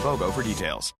staples.com/HPBOGO for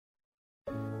details.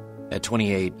 At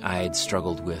 28, I had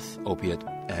struggled with opiate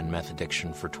and meth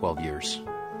addiction for 12 years.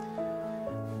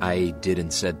 I did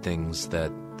and said things that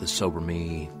the sober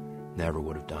me never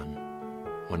would have done.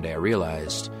 One day I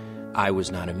realized I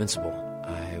was not invincible.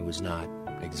 I was not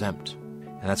exempt.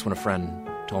 And that's when a friend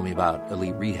told me about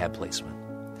Elite Rehab Placement.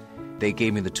 They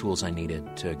gave me the tools I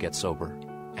needed to get sober,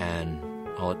 and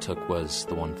all it took was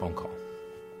the one phone call.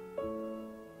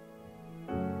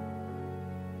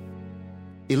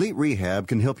 Elite Rehab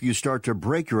can help you start to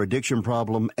break your addiction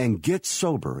problem and get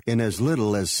sober in as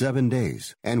little as 7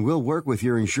 days. And we'll work with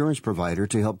your insurance provider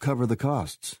to help cover the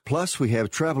costs. Plus, we have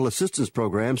travel assistance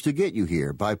programs to get you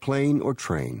here by plane or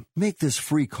train. Make this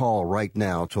free call right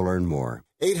now to learn more.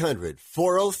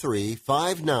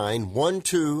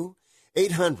 800-403-5912.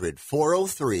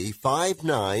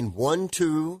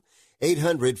 800-403-5912.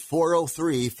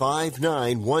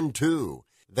 800-403-5912.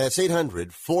 That's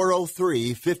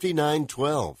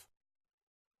 800-403-5912.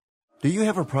 Do you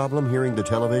have a problem hearing the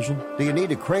television? Do you need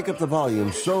to crank up the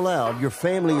volume so loud your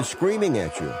family is screaming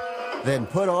at you? Then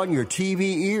put on your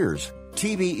TV ears.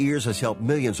 TV Ears has helped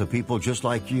millions of people just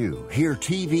like you hear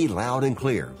TV loud and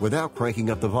clear without cranking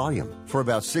up the volume. For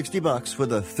about $60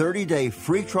 with a 30-day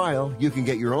free trial, you can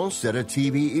get your own set of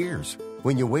TV Ears.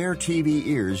 When you wear TV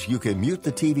Ears, you can mute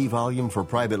the TV volume for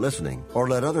private listening or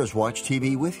let others watch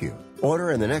TV with you.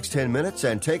 Order in the next 10 minutes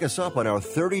and take us up on our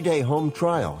 30-day home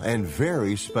trial and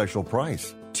very special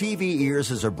price. TV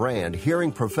Ears is a brand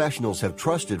hearing professionals have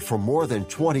trusted for more than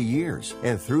 20 years.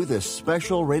 And through this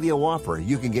special radio offer,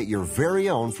 you can get your very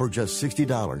own for just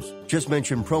 $60. Just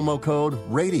mention promo code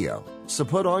RADIO. So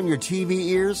put on your TV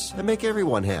ears and make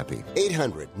everyone happy.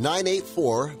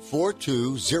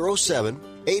 800-984-4207.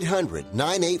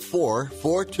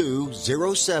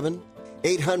 800-984-4207.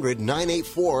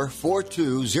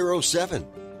 800-984-4207.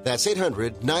 That's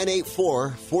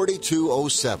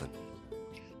 800-984-4207.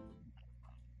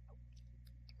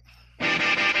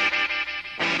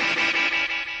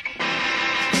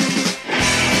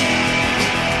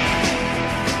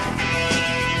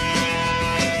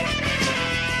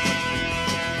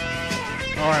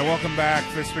 All right, welcome back,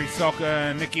 Fifth Street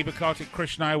Soccer. Nikki Bakartik,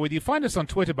 Krish Nair with you. Find us on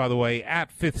Twitter, by the way,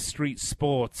 at Fifth Street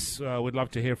Sports. We'd love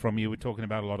to hear from you. We're talking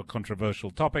about a lot of controversial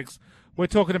topics. We're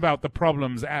talking about the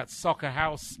problems at Soccer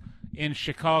House in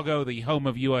Chicago, the home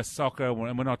of U.S. soccer,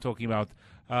 and we're not talking about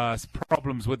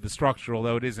problems with the structure,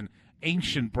 although it is an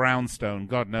ancient brownstone.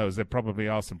 God knows there probably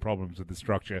are some problems with the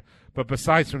structure. But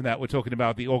besides from that, we're talking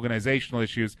about the organizational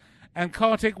issues. And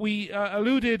Kartik, we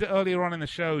alluded earlier on in the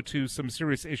show to some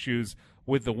serious issues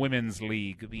with the Women's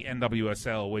League, the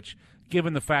NWSL, which,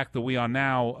 given the fact that we are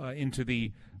now into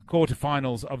the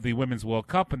quarterfinals of the Women's World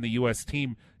Cup and the U.S.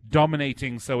 team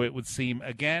dominating, so it would seem,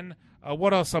 again,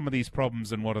 what are some of these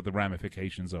problems and what are the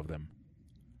ramifications of them?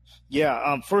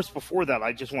 Yeah, first, before that,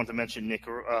 I just want to mention, Nick,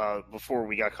 before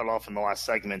we got cut off in the last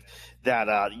segment,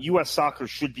 that U.S. soccer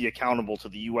should be accountable to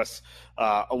the U.S.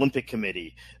 Olympic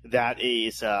Committee. That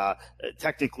is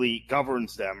technically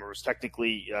governs them, or is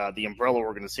technically the umbrella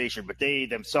organization, but they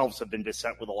themselves have been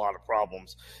beset with a lot of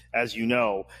problems, as you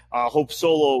know. Hope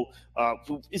Solo,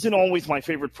 who isn't always my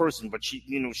favorite person, but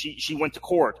she went to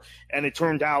court, and it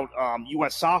turned out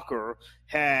U.S. soccer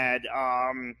had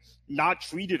not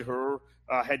treated her.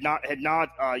 Had not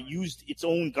used its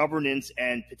own governance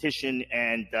and petition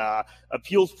and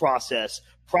appeals process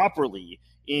properly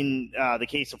in the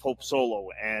case of Hope Solo.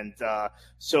 And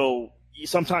so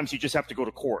sometimes you just have to go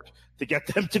to court to get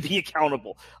them to be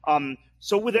accountable.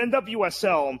 So with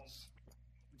NWSL,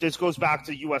 this goes back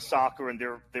to U.S. soccer and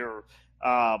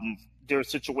their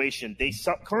situation. They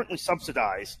currently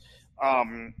subsidize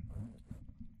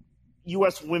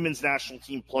U.S. women's national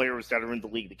team players that are in the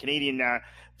league. The Canadian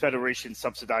Federation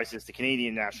subsidizes the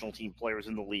Canadian national team players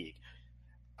in the league.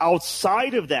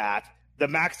 Outside of that, the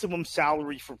maximum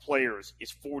salary for players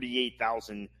is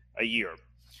 $48,000 a year.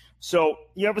 So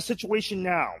you have a situation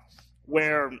now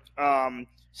where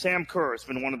Sam Kerr has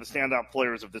been one of the standout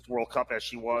players of this World Cup, as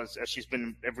she's been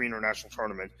in every international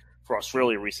tournament for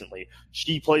Australia recently.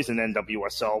 She plays in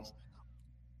NWSL.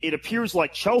 It appears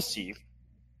like Chelsea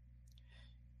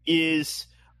is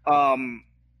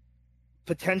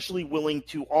potentially willing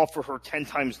to offer her 10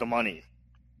 times the money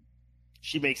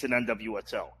she makes in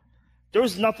NWSL.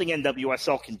 There's nothing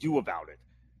NWSL can do about it.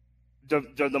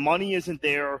 The money isn't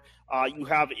there.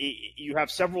 You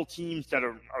have several teams that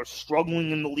are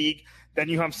struggling in the league. Then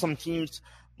you have some teams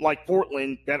like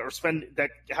Portland that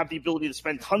have the ability to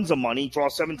spend tons of money, draw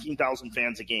 17,000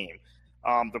 fans a game.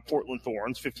 The Portland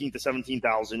Thorns, 15 to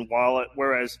 17,000,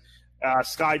 whereas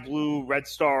Sky Blue, Red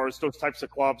Stars, those types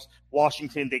of clubs,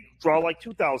 Washington, they draw like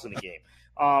 2,000 a game.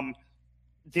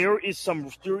 There is some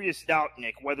serious doubt,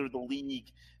 Nick, whether the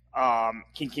league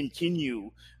can continue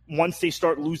once they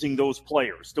start losing those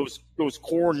players, those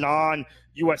core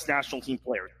non-U.S. national team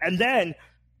players. And then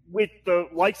with the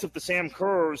likes of the Sam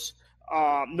Kerrs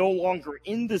no longer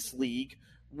in this league,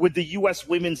 would the U.S.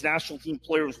 women's national team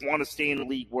players want to stay in a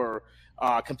league where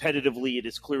competitively it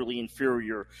is clearly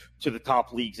inferior to the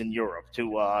top leagues in Europe,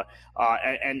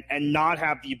 and not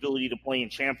have the ability to play in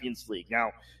Champions League?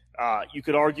 Now, you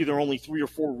could argue there are only 3 or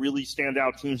 4 really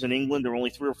standout teams in England. There are only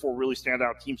 3 or 4 really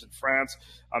standout teams in France,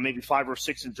 maybe 5 or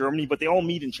 6 in Germany, but they all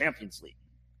meet in Champions League.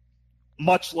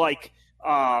 Much like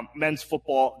men's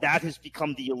football, that has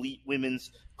become the elite women's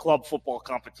club football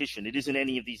competition. It isn't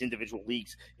any of these individual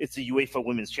leagues. It's the UEFA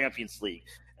Women's Champions League.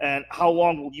 And how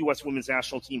long will U.S. women's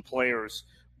national team players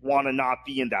want to not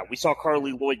be in that? We saw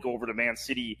Carly Lloyd go over to Man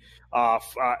City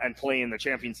and play in the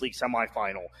Champions League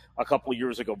semifinal a couple of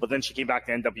years ago, but then she came back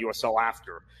to NWSL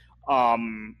after.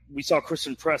 We saw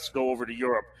Kristen Press go over to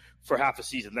Europe for half a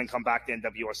season, then come back to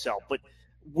NWSL. But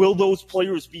will those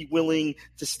players be willing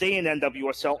to stay in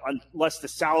NWSL unless the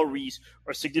salaries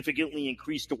are significantly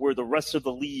increased to where the rest of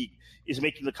the league is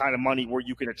making the kind of money where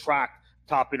you can attract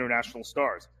top international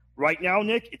stars? Right now,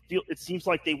 Nick, it seems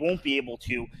like they won't be able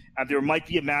to, and there might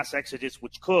be a mass exodus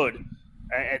which could,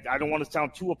 and I don't want to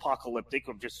sound too apocalyptic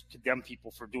or just condemn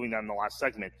people for doing that in the last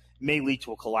segment, may lead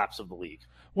to a collapse of the league.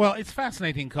 Well, it's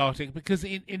fascinating, Kartik, because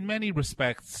in many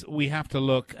respects, we have to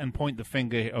look and point the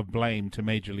finger of blame to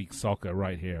Major League Soccer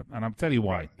right here. And I'll tell you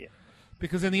why. Yeah.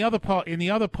 Because in the other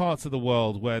parts of the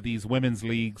world where these women's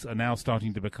leagues are now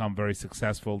starting to become very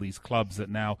successful, these clubs that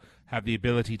now have the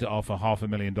ability to offer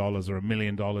 $500,000 or $1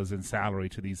 million in salary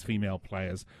to these female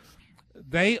players,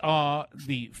 they are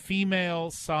the female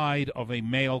side of a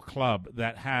male club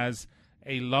that has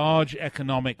a large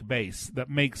economic base that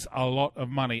makes a lot of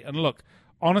money. And look,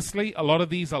 honestly, a lot of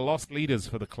these are lost leaders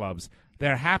for the clubs.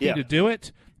 They're happy to do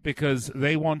it because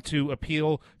they want to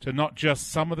appeal to not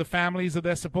just some of the families of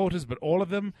their supporters, but all of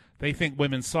them. They think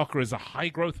women's soccer is a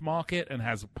high-growth market and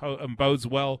and bodes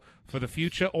well for the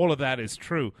future. All of that is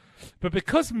true. But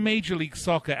because Major League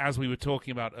Soccer, as we were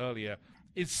talking about earlier,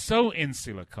 is so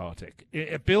insular, Kartik,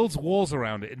 it builds walls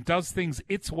around it and does things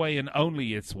its way and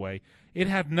only its way, it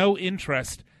had no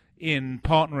interest in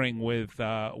partnering with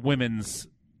women's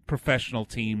professional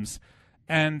teams.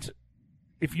 And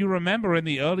if you remember in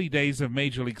the early days of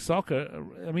Major League Soccer,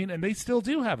 I mean, and they still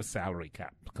do have a salary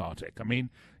cap, Kartik. I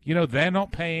mean, you know, they're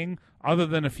not paying, other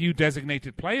than a few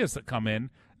designated players that come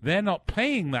in, they're not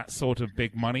paying that sort of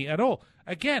big money at all.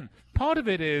 Again, part of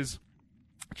it is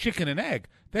chicken and egg.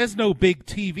 There's no big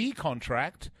TV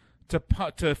contract to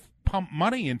pump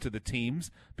money into the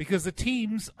teams because the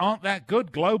teams aren't that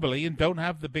good globally and don't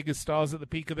have the biggest stars at the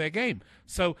peak of their game.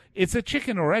 So it's a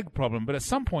chicken or egg problem. But at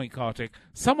some point, Kartik,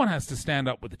 someone has to stand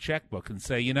up with the checkbook and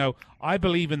say, you know, I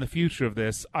believe in the future of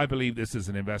this. I believe this is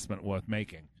an investment worth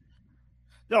making.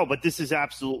 No, but this is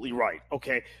absolutely right.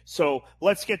 Okay, so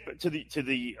let's get to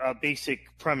the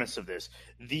basic premise of this.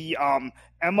 The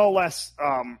MLS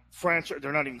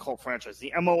franchise—they're not even called franchise.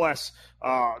 The MLS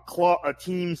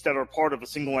teams that are part of a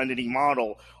single entity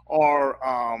model are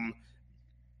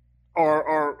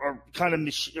kind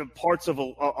of parts of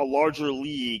a larger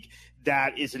league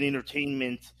that is an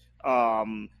entertainment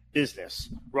business,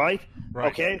 right?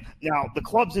 Okay. Now the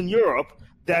clubs in Europe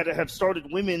that have started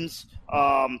women's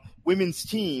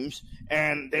teams,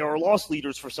 and they are loss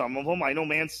leaders for some of them. I know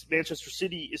Manchester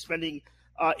City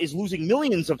is losing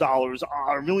millions of dollars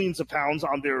or millions of pounds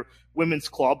on their women's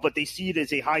club, but they see it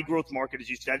as a high growth market,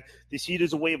 as you said. They see it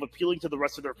as a way of appealing to the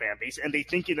rest of their fan base, and they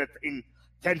think in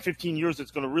 10, 15 years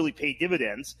it's going to really pay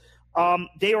dividends.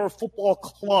 They are football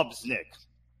clubs, Nick.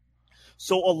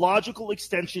 So a logical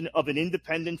extension of an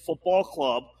independent football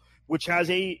club, which has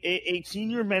a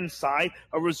senior men's side,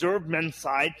 a reserve men's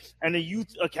side, and a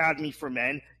youth academy for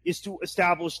men, is to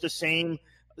establish the same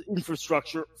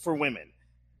infrastructure for women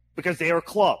because they are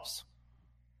clubs.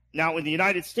 Now, in the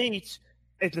United States,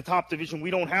 at the top division,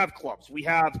 we don't have clubs. We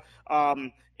have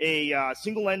a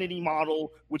single entity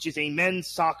model, which is a men's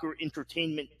soccer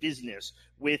entertainment business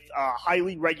with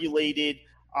highly regulated,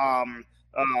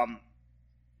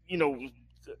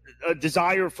 a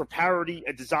desire for parity,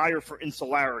 a desire for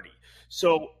insularity.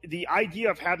 So the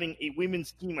idea of having a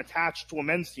women's team attached to a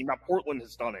men's team, now Portland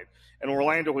has done it, and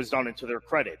Orlando has done it to their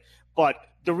credit. But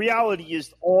the reality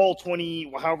is all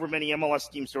 20, however many MLS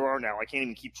teams there are now, I can't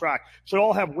even keep track, should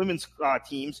all have women's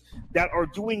teams that are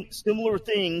doing similar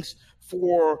things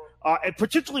for, and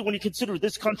particularly when you consider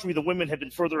this country, the women have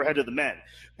been further ahead of the men,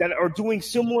 that are doing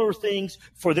similar things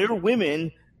for their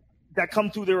women that come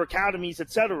through their academies,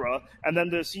 et cetera, and then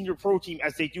the senior pro team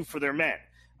as they do for their men.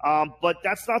 But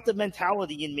that's not the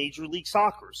mentality in Major League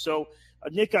Soccer. So,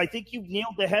 Nick, I think you've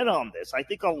nailed the head on this. I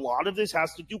think a lot of this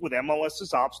has to do with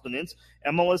MLS's obstinance,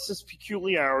 MLS's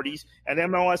peculiarities, and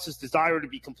MLS's desire to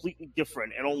be completely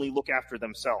different and only look after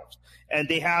themselves. And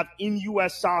they have in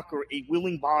U.S. soccer a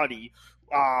willing body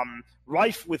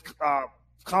rife with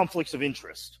conflicts of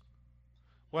interest.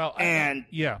 Well, and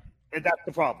that's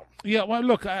the problem. Yeah, well,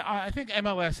 look, I think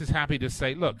MLS is happy to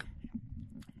say, look,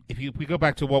 if we go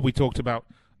back to what we talked about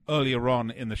earlier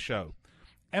on in the show,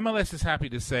 MLS is happy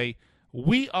to say,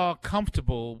 we are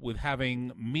comfortable with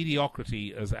having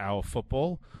mediocrity as our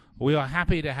football. We are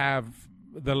happy to have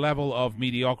the level of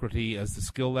mediocrity as the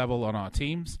skill level on our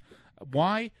teams.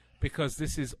 Why? Because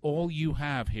this is all you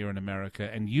have here in America,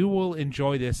 and you will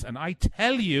enjoy this. And I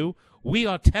tell you, we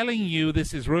are telling you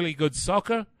this is really good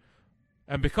soccer.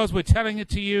 And because we're telling it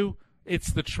to you,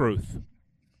 it's the truth.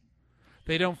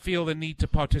 They don't feel the need to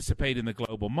participate in the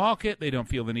global market. They don't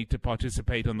feel the need to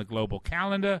participate on the global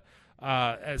calendar.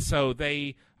 So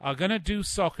they are going to do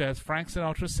soccer, as Frank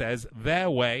Sinatra says, their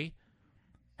way.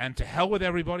 And to hell with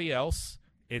everybody else.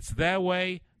 It's their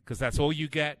way because that's all you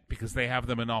get because they have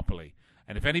the monopoly.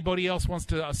 And if anybody else wants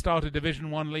to start a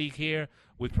Division I league here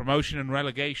with promotion and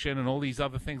relegation and all these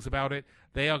other things about it,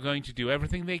 they are going to do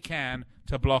everything they can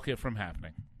to block it from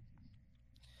happening.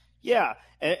 Yeah,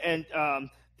 and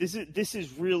this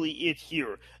is really it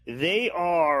here. They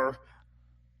are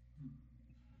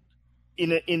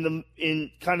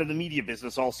in kind of the media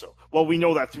business also. Well, we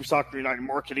know that through Soccer United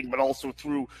marketing, but also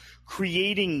through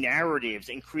creating narratives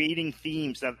and creating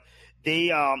themes that they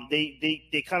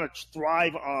kind of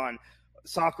thrive on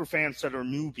soccer fans that are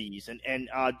newbies and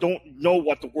don't know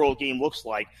what the World Game looks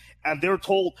like. And they're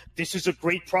told this is a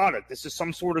great product. This is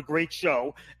some sort of great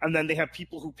show. And then they have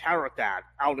people who parrot that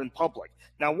out in public.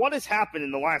 Now, what has happened in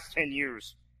the last 10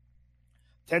 years,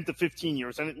 10 to 15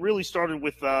 years, and it really started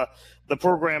with the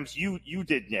programs you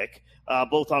did, Nick,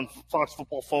 both on Fox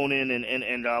Football Phone-In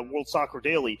and World Soccer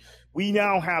Daily. We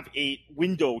now have a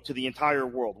window to the entire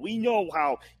world. We know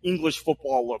how English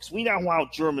football looks. We know how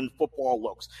German football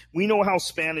looks. We know how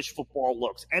Spanish football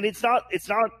looks. And it's not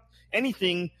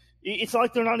anything. It's not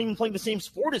like they're not even playing the same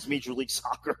sport as Major League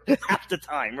Soccer half the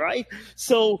time, right?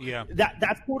 So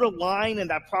that sort of line and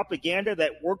that propaganda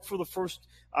that worked for the first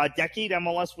decade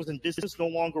MLS was in business no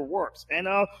longer works. And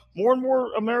more and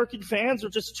more American fans are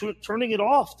just turning it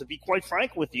off, to be quite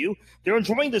frank with you. They're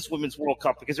enjoying this Women's World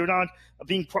Cup because they're not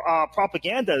being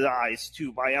propagandized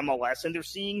to by MLS, and they're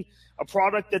seeing a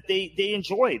product that they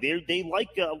enjoy. They like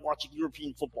watching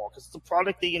European football because it's a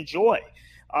product they enjoy.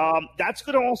 That's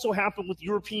going to also happen with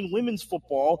European women's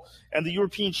football and the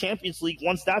European Champions League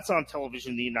once that's on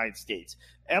television in the United States.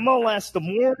 MLS, the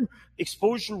more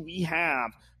exposure we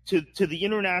have to the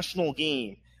international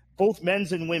game, both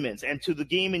men's and women's, and to the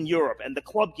game in Europe and the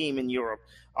club game in Europe,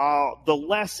 the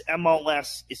less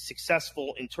MLS is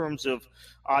successful in terms of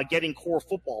getting core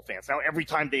football fans. Now, every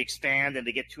time they expand and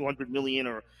they get 200 million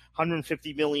or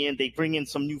 150 million, they bring in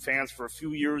some new fans for a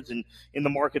few years, and in the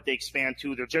market they expand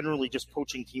to. They're generally just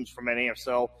poaching teams from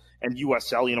NASL and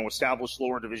USL, established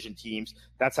lower division teams.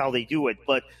 That's how they do it.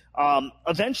 But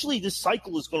eventually this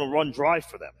cycle is going to run dry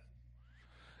for them.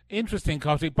 Interesting,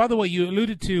 Kartik. By the way, you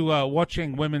alluded to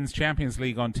watching Women's Champions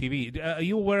League on TV. Are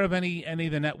you aware of any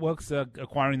of the networks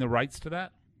acquiring the rights to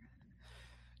that?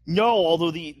 No,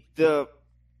 although the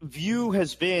view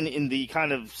has been in the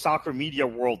kind of soccer media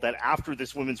world that after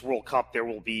this Women's World Cup, there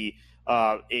will be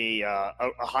a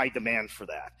high demand for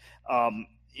that.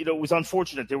 It was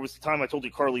unfortunate. There was the time I told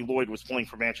you Carly Lloyd was playing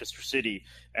for Manchester City,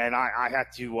 and I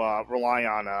had to rely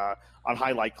on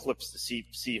highlight clips to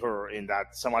see her in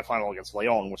that semifinal against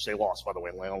Lyon, which they lost, by the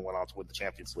way. Lyon went on to win the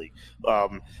Champions League.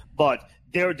 But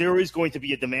there is going to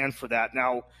be a demand for that.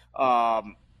 Now,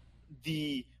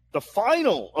 the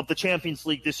final of the Champions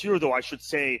League this year, though, I should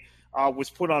say, was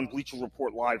put on Bleacher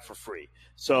Report Live for free.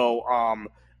 So,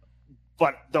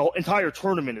 but the entire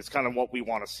tournament is kind of what we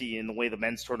want to see in the way the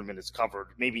men's tournament is covered.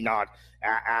 Maybe not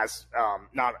as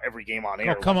not every game on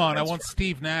air. Oh, come on. I want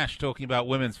Steve Nash talking about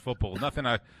women's football.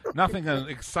 Nothing can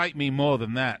excite me more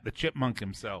than that, the chipmunk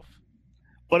himself.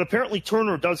 But apparently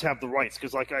Turner does have the rights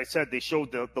because, like I said, they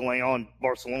showed the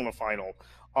Lyon-Barcelona final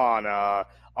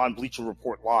on Bleacher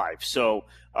Report Live. So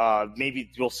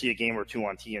maybe you'll see a game or two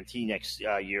on TNT next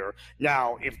year.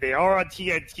 Now, if they are on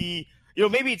TNT,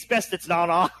 maybe it's best it's not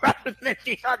on rather than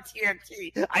being on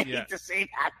TNT. I hate to say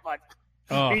that, but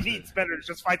maybe it's better to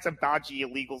just find some dodgy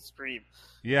illegal stream.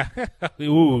 Yeah.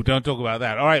 Ooh, don't talk about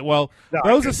that. All right, well,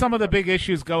 those are some of the big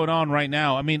issues going on right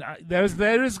now. I mean, there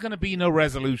is going to be no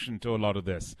resolution to a lot of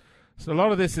this. So a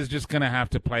lot of this is just going to have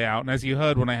to play out. And as you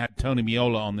heard when I had Tony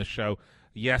Miola on the show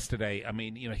yesterday, I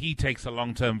mean, he takes a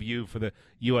long-term view for the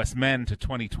U.S. men to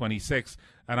 2026,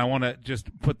 and I want to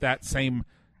just put that same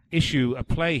issue in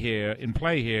play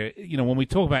here. When we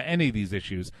talk about any of these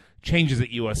issues, changes at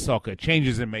U.S. soccer,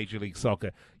 changes in Major League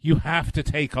Soccer, you have to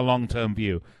take a long-term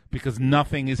view because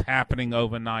nothing is happening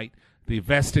overnight. The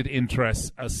vested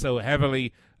interests are so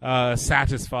heavily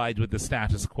satisfied with the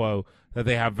status quo that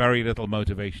they have very little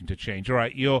motivation to change. All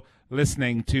right, you're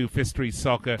listening to Fifth Street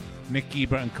Soccer. Nick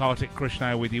Geber and Kartik Krishna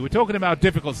are with you. We're talking about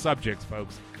difficult subjects,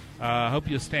 folks. I hope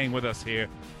you're staying with us here.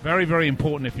 Very, very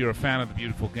important if you're a fan of the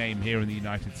beautiful game here in the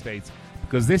United States,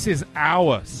 because this is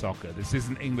our soccer. This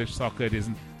isn't English soccer. It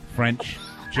isn't French,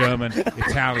 German,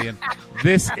 Italian.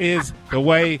 This is the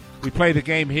way we play the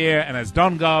game here, and as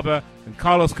Don Garber and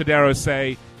Carlos Cordero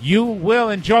say, you will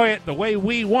enjoy it the way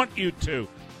we want you to.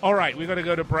 All right, we've got to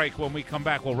go to break. When we come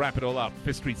back, we'll wrap it all up.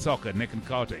 Fifth Street Soccer, Nick and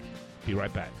Kartik. Be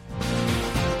right back.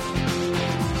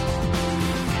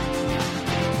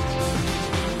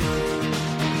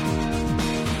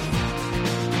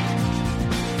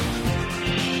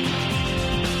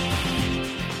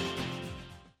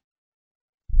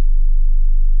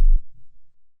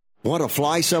 Want to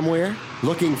fly somewhere?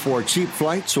 Looking for cheap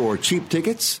flights or cheap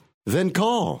tickets? Then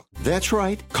call. That's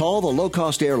right. Call the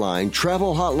low-cost airline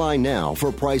travel hotline now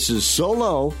for prices so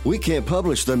low we can't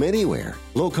publish them anywhere.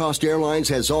 Low-cost airlines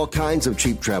has all kinds of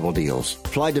cheap travel deals.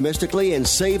 Fly domestically and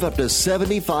save up to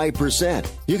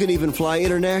 75%. You can even fly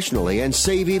internationally and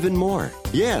save even more.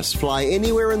 Yes, fly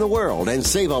anywhere in the world and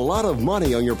save a lot of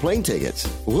money on your plane tickets.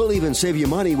 We'll even save you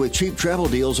money with cheap travel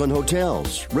deals on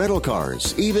hotels, rental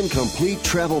cars, even complete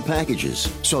travel packages.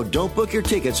 So don't book your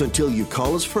tickets until you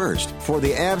call us first for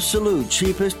the absolute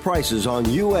cheapest prices on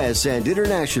U.S. and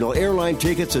international airline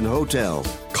tickets and hotels.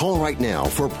 Call right now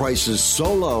for prices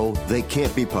so low they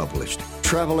can't be published.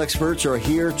 Travel experts are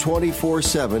here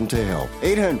 24/7 to help.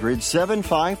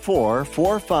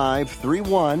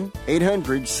 800-754-4531.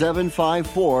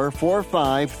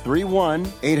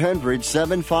 800-754-4531.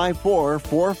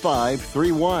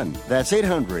 800-754-4531. That's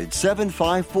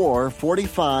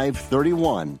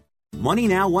 800-754-4531. Money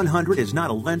Now 100 is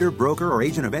not a lender, broker, or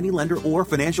agent of any lender or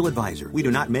financial advisor. We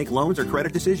do not make loans or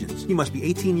credit decisions. You must be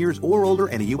 18 years or older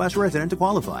and a U.S. resident to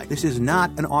qualify. This is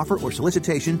not an offer or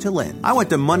solicitation to lend. I went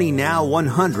to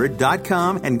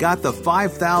MoneyNow100.com and got the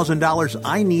 $5,000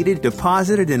 I needed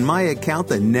deposited in my account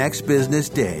the next business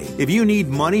day. If you need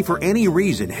money for any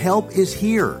reason, help is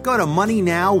here. Go to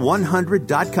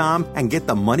MoneyNow100.com and get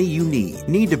the money you need.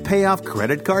 Need to pay off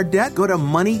credit card debt? Go to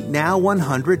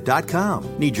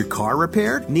MoneyNow100.com. Need your car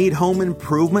repaired? Need home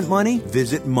improvement money?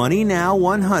 Visit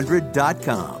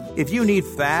MoneyNow100.com. If you need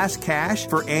fast cash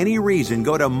for any reason,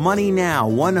 go to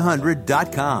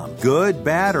MoneyNow100.com. Good,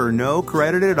 bad, or no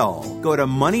credit at all. Go to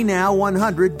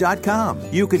MoneyNow100.com.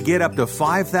 You could get up to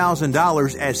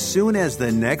 $5,000 as soon as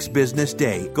the next business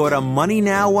day. Go to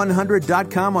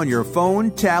MoneyNow100.com on your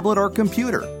phone, tablet, or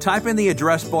computer. Type in the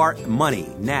address bar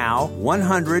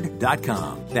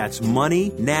MoneyNow100.com. That's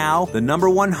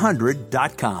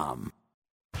MoneyNow100.com.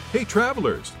 Hey,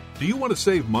 travelers. Do you want to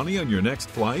save money on your next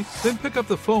flight? Then pick up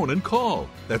the phone and call.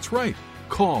 That's right,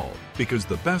 call, because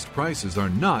the best prices are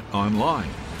not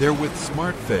online. They're with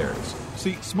SmartFares.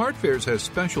 See, SmartFares has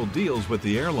special deals with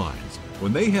the airlines.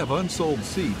 When they have unsold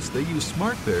seats, they use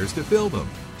SmartFares to fill them.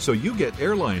 So you get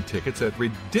airline tickets at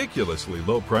ridiculously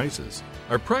low prices.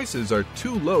 Our prices are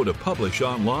too low to publish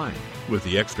online. With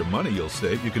the extra money you'll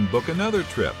save, you can book another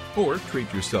trip or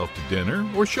treat yourself to dinner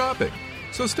or shopping.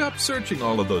 So stop searching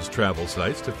all of those travel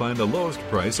sites to find the lowest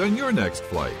price on your next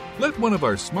flight. Let one of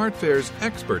our SmartFares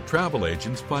expert travel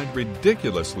agents find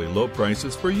ridiculously low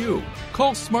prices for you.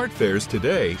 Call SmartFares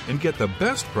today and get the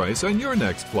best price on your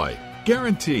next flight.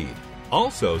 Guaranteed.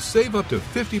 Also, save up to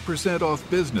 50% off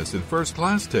business and first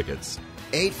class tickets.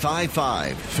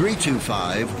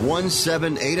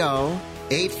 855-325-1780.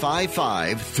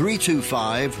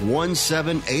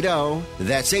 855-325-1780.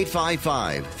 That's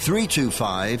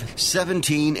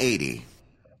 855-325-1780.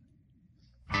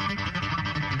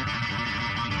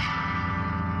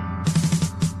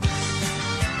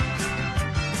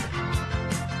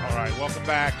 All right, welcome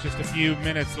back. Just a few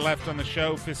minutes left on the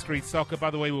show. Fifth Street Soccer. By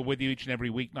the way, we're with you each and every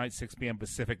weeknight, 6 p.m.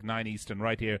 Pacific, 9 Eastern,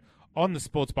 right here on the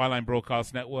Sports Byline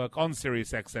Broadcast Network, on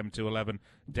Sirius XM 211,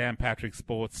 Dan Patrick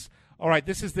Sports. All right,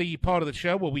 this is the part of the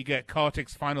show where we get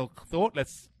Kartik's final thought.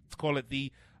 Let's call it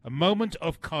the moment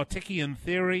of Kartikian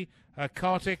theory.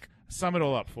 Kartik, sum it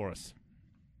all up for us.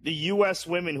 The U.S.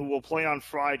 women who will play on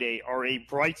Friday are a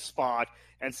bright spot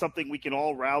and something we can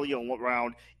all rally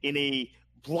around in a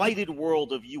blighted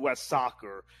world of U.S.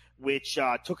 soccer, which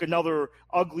took another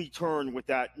ugly turn with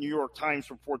that New York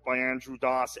Times report by Andrew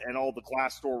Doss and all the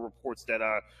Glassdoor reports that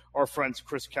our friends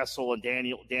Chris Kessel and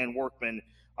Dan Workman,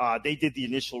 they did the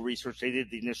initial research, they did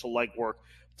the initial legwork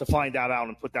to find that out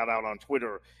and put that out on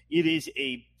Twitter. It is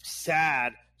a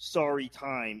sad, sorry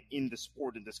time in the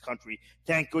sport in this country.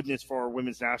 Thank goodness for our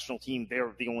women's national team.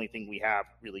 They're the only thing we have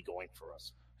really going for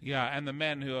us. Yeah, and the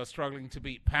men who are struggling to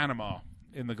beat Panama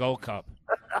in the Gold Cup.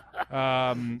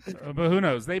 But who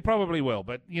knows? They probably will.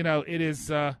 But, you know, it is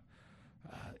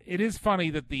funny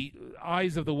that the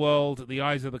eyes of the world, the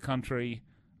eyes of the country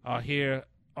are here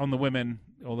on the women,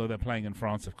 although they're playing in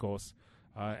France, of course,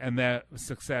 and their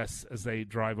success as they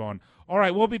drive on. All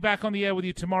right, we'll be back on the air with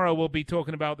you tomorrow. We'll be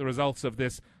talking about the results of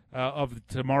this, of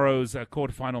tomorrow's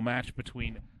quarterfinal match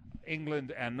between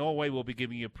England and Norway. We'll be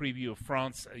giving you a preview of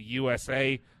France,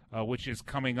 USA, which is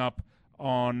coming up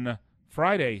on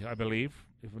Friday, I believe,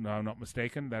 if I'm not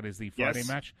mistaken. That is the Friday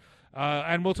match.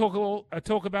 And we'll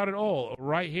talk about it all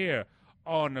right here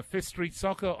on Fifth Street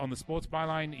Soccer on the Sports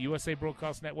Byline USA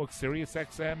Broadcast Network, Sirius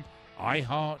XM,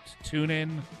 iHeart,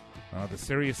 TuneIn, the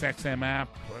SiriusXM app.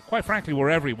 Quite frankly, we're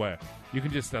everywhere. You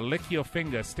can just lick your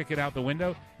finger, stick it out the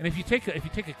window, and if you take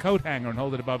a coat hanger and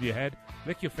hold it above your head,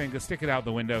 lick your finger, stick it out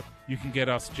the window, you can get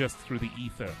us just through the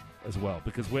ether as well,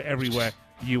 because we're everywhere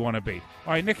you want to be.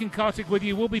 All right, Nick and Kartik with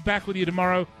you. We'll be back with you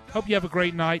tomorrow. Hope you have a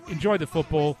great night. Enjoy the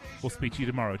football. We'll speak to you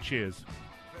tomorrow. Cheers.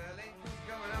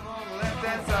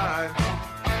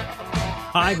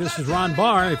 Hi, this is Ron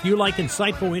Barr. If you like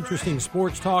insightful, interesting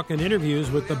sports talk and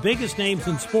interviews with the biggest names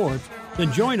in sports,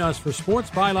 then join us for Sports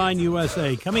Byline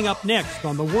USA, coming up next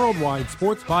on the worldwide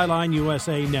Sports Byline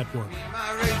USA network.